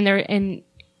reason, and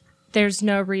there's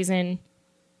no reason.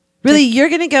 Really, you're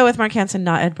going to go with Mark Hansen,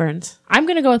 not Ed Burns. I'm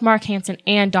going to go with Mark Hansen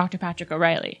and Dr. Patrick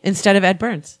O'Reilly instead of Ed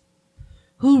Burns.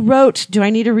 Who wrote? Do I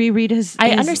need to reread his?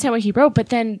 I understand what he wrote, but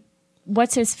then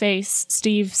what's his face?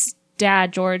 Steve's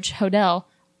dad, George Hodel.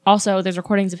 Also, there's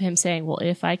recordings of him saying, "Well,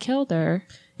 if I killed her."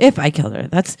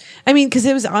 That's, I mean, because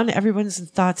it was on everyone's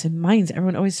thoughts and minds.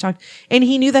 Everyone always talked. And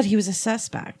he knew that he was a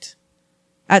suspect.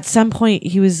 At some point,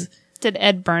 he was. Did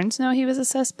Ed Burns know he was a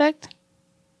suspect?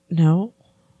 No.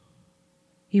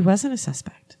 He wasn't a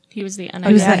suspect. He was the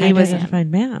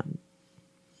unidentified man.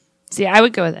 See, I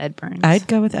would go with Ed Burns. I'd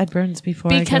go with Ed Burns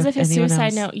because of his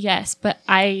suicide note, yes. But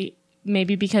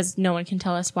maybe because no one can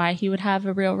tell us why he would have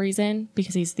a real reason,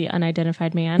 because he's the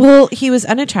unidentified man. Well, he was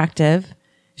unattractive.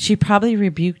 She probably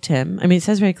rebuked him. I mean, it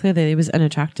says very clearly that he was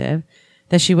unattractive,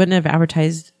 that she wouldn't have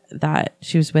advertised that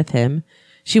she was with him.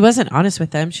 She wasn't honest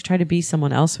with him. She tried to be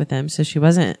someone else with him. So she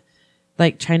wasn't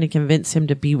like trying to convince him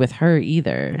to be with her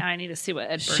either. Now I need to see what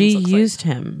Ed Burns She looks used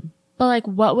like. him. But like,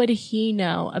 what would he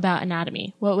know about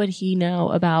anatomy? What would he know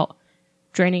about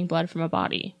draining blood from a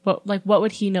body? What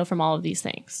would he know from all of these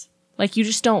things? Like, you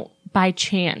just don't by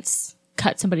chance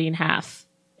cut somebody in half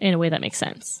in a way that makes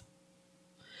sense.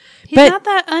 He's not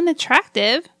that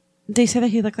unattractive. They said that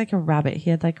he looked like a rabbit. He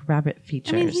had like rabbit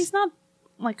features. I mean, he's not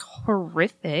like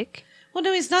horrific. Well,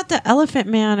 no, he's not the elephant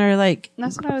man or like.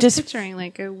 That's what I was picturing,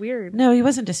 like a weird. No, he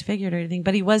wasn't disfigured or anything,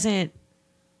 but he wasn't.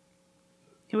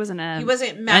 He wasn't Matt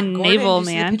Gordon. naval man.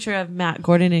 See man. the picture of Matt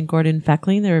Gordon and Gordon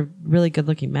Feckley. They were really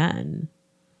good-looking men.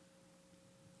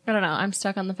 I don't know. I'm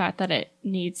stuck on the fact that it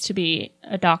needs to be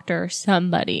a doctor or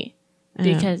somebody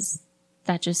because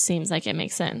that just seems like it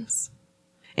makes sense.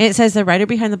 And it says the writer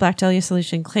behind the Black Dahlia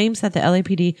solution claims that the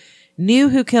LAPD knew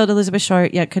who killed Elizabeth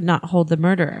Short, yet could not hold the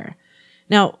murderer.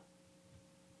 Now,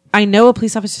 I know a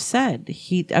police officer said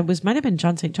might have been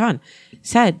John St. John,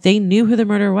 said they knew who the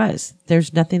murderer was.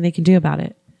 There's nothing they can do about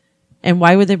it. And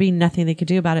why would there be nothing they could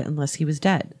do about it unless he was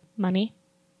dead? Money.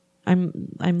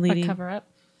 I'm leading. Like cover up.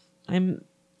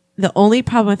 The only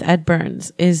problem with Ed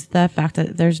Burns is the fact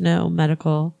that there's no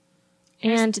medical.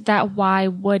 And that why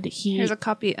would he? Here's a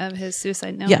copy of his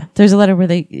suicide note. Yeah, there's a letter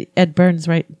where Ed Burns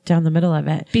right down the middle of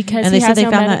it. Because and they said they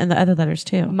found that in the other letters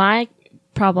too. My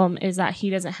problem is that he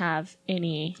doesn't have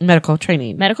any medical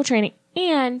training,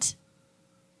 and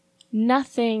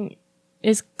nothing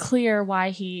is clear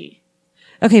why he.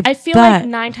 Okay, I feel like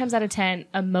 9 times out of 10,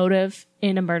 a motive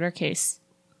in a murder case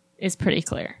is pretty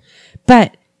clear.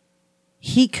 But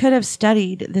he could have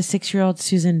studied the 6-year-old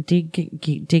Susan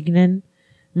Dignan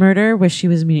murder, where she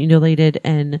was mutilated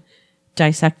and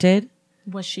dissected.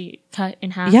 Was she cut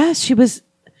in half? Yes, she was.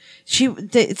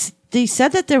 They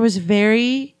said that there was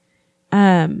very.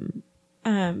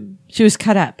 She was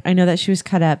cut up. I know that she was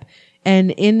cut up, and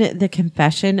in the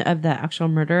confession of the actual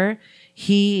murderer,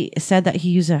 he said that he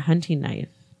used a hunting knife.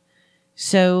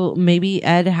 So maybe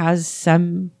Ed has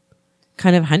some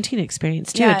kind of hunting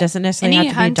experience too. Yeah, it doesn't necessarily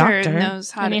have to be a doctor.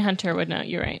 Any hunter would know.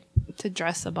 You're right. To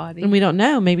dress a body. And we don't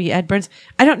know. Maybe Ed Burns.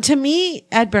 To me,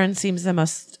 Ed Burns seems the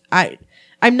most,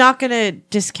 I'm not going to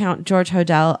discount George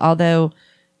Hodel, although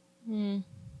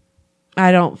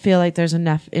I don't feel like there's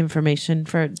enough information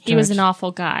for George. He was an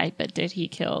awful guy, but did he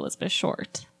kill Elizabeth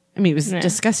Short? I mean, it was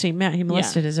disgusting. Matt, he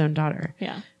molested his own daughter.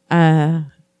 Yeah.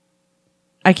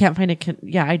 I can't find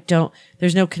I don't.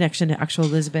 There's no connection to actual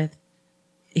Elizabeth,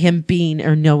 him being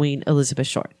or knowing Elizabeth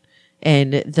Short.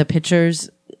 And the pictures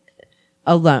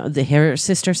alone, her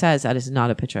sister says that is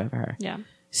not a picture of her. Yeah.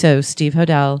 So Steve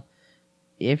Hodel,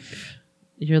 if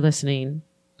you're listening,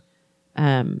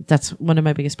 that's one of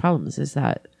my biggest problems is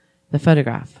that the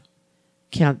photograph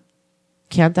can't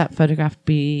that photograph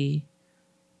be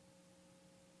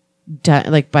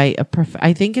done like by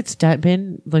I think it's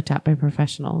been looked at by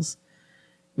professionals.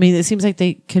 I mean, it seems like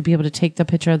they could be able to take the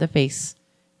picture of the face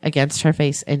against her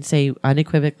face and say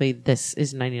unequivocally, this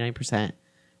is 99%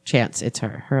 chance it's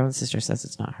her. Her own sister says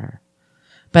it's not her.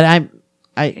 But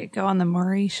I go on the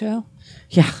Maury show.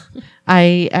 Yeah.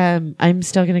 I'm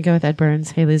still going to go with Ed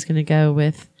Burns. Haley's going to go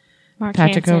with Mark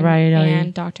Patrick Hansen O'Reilly.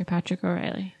 and Dr. Patrick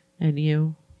O'Reilly. And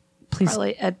you, please.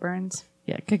 Probably Ed Burns.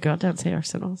 Yeah, good girl. Don't say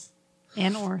Arsenals.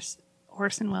 And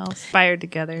Orson Welles fired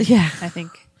together. Yeah. I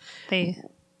think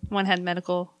one had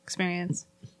medical experience.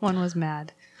 One was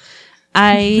mad.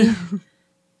 I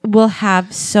will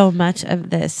have so much of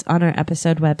this on our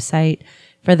episode website.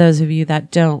 For those of you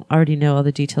that don't already know all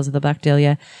the details of the Black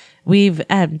Dahlia, we've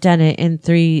done it in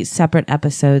 3 separate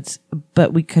episodes,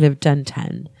 but we could have done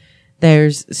 10.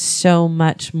 There's so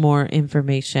much more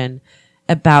information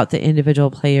about the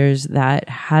individual players that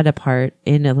had a part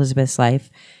in Elizabeth's life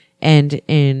and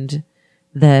in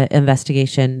the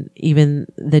investigation, even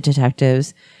the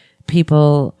detectives.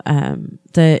 People,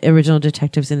 the original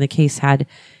detectives in the case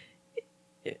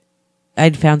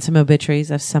I'd found some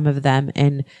obituaries of some of them,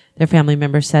 and their family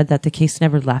members said that the case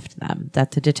never left them,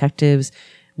 that the detectives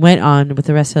went on with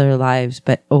the rest of their lives,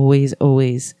 but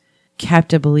always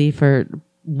kept a belief or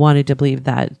wanted to believe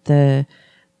that the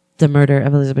murder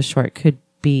of Elizabeth Short could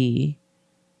be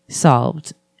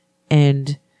solved.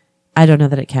 And I don't know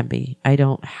that it can be. I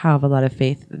don't have a lot of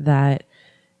faith that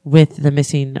with the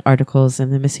missing articles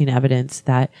and the missing evidence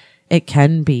that it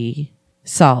can be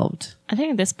solved. I think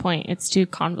at this point it's too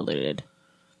convoluted.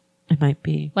 It might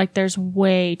be. Like there's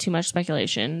way too much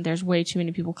speculation. There's way too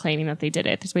many people claiming that they did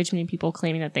it. There's way too many people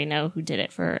claiming that they know who did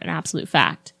it for an absolute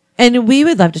fact. And we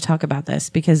would love to talk about this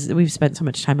because we've spent so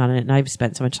much time on it and I've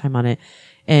spent so much time on it.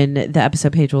 And the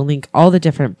episode page will link all the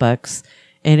different books.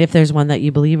 And if there's one that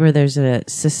you believe or there's a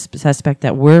suspect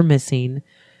that we're missing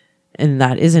and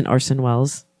that isn't Orson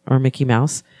Welles or Mickey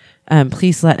Mouse,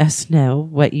 please let us know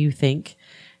what you think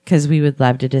because we would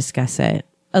love to discuss it.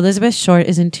 Elizabeth Short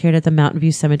is interred at the Mountain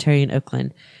View Cemetery in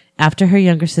Oakland. After her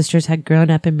younger sisters had grown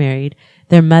up and married,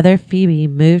 their mother, Phoebe,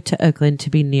 moved to Oakland to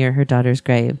be near her daughter's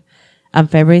grave. On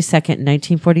February 2nd,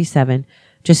 1947,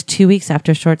 just 2 weeks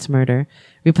after Short's murder,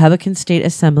 Republican State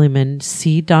Assemblyman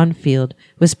C. Don Field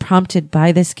was prompted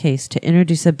by this case to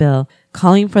introduce a bill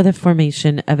calling for the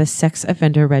formation of a sex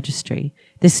offender registry.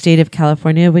 The state of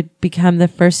California would become the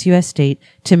first U.S. state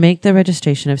to make the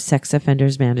registration of sex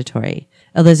offenders mandatory.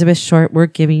 Elizabeth Short, we're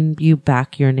giving you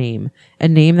back your name, a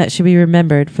name that should be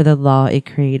remembered for the law it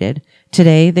created.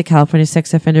 Today, the California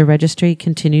Sex Offender Registry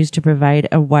continues to provide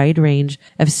a wide range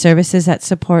of services that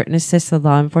support and assist the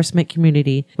law enforcement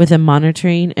community with the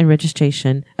monitoring and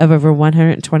registration of over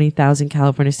 120,000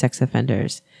 California sex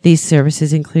offenders. These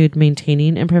services include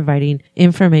maintaining and providing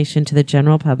information to the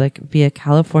general public via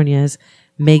California's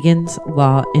Megan's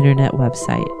Law Internet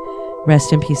website.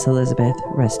 Rest in peace, Elizabeth.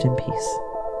 Rest in peace.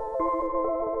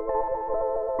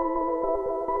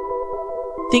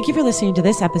 Thank you for listening to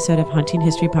this episode of Haunting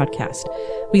History Podcast.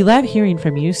 We love hearing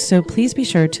from you, so please be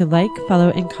sure to like, follow,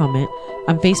 and comment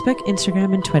on Facebook,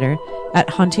 Instagram, and Twitter at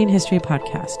Haunting History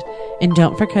Podcast. And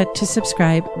don't forget to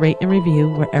subscribe, rate, and review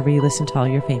wherever you listen to all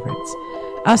your favorites.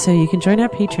 Also, you can join our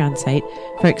Patreon site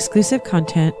for exclusive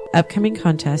content, upcoming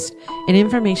contests, and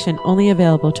information only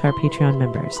available to our Patreon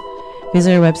members.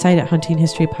 Visit our website at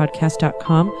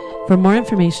huntinghistorypodcast.com for more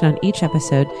information on each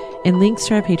episode and links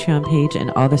to our Patreon page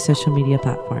and all the social media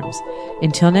platforms.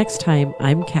 Until next time,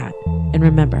 I'm Kat, and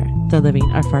remember, the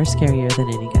living are far scarier than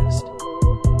any ghost.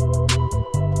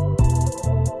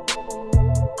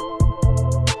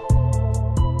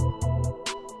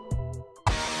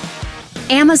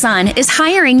 Amazon is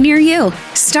hiring near you.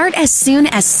 Start as soon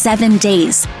as 7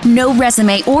 days. No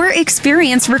resume or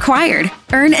experience required.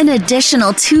 Earn an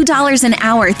additional $2 an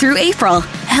hour through April.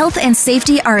 Health and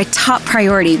safety are a top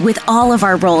priority with all of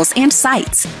our roles and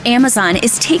sites. Amazon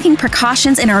is taking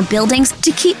precautions in our buildings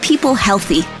to keep people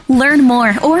healthy. Learn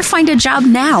more or find a job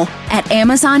now at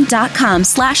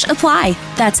amazon.com/apply.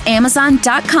 That's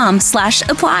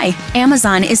amazon.com/apply.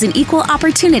 Amazon is an equal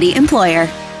opportunity employer.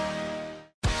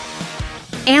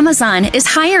 Amazon is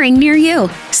hiring near you.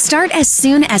 Start as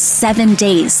soon as 7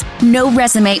 days. No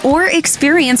resume or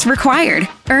experience required.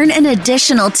 Earn an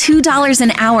additional $2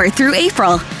 an hour through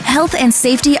April. Health and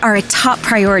safety are a top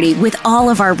priority with all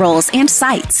of our roles and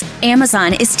sites.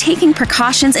 Amazon is taking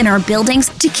precautions in our buildings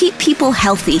to keep people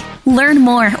healthy. Learn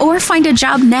more or find a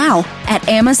job now at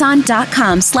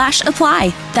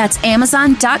amazon.com/apply. That's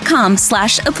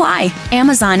amazon.com/apply.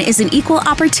 Amazon is an equal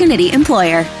opportunity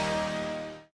employer.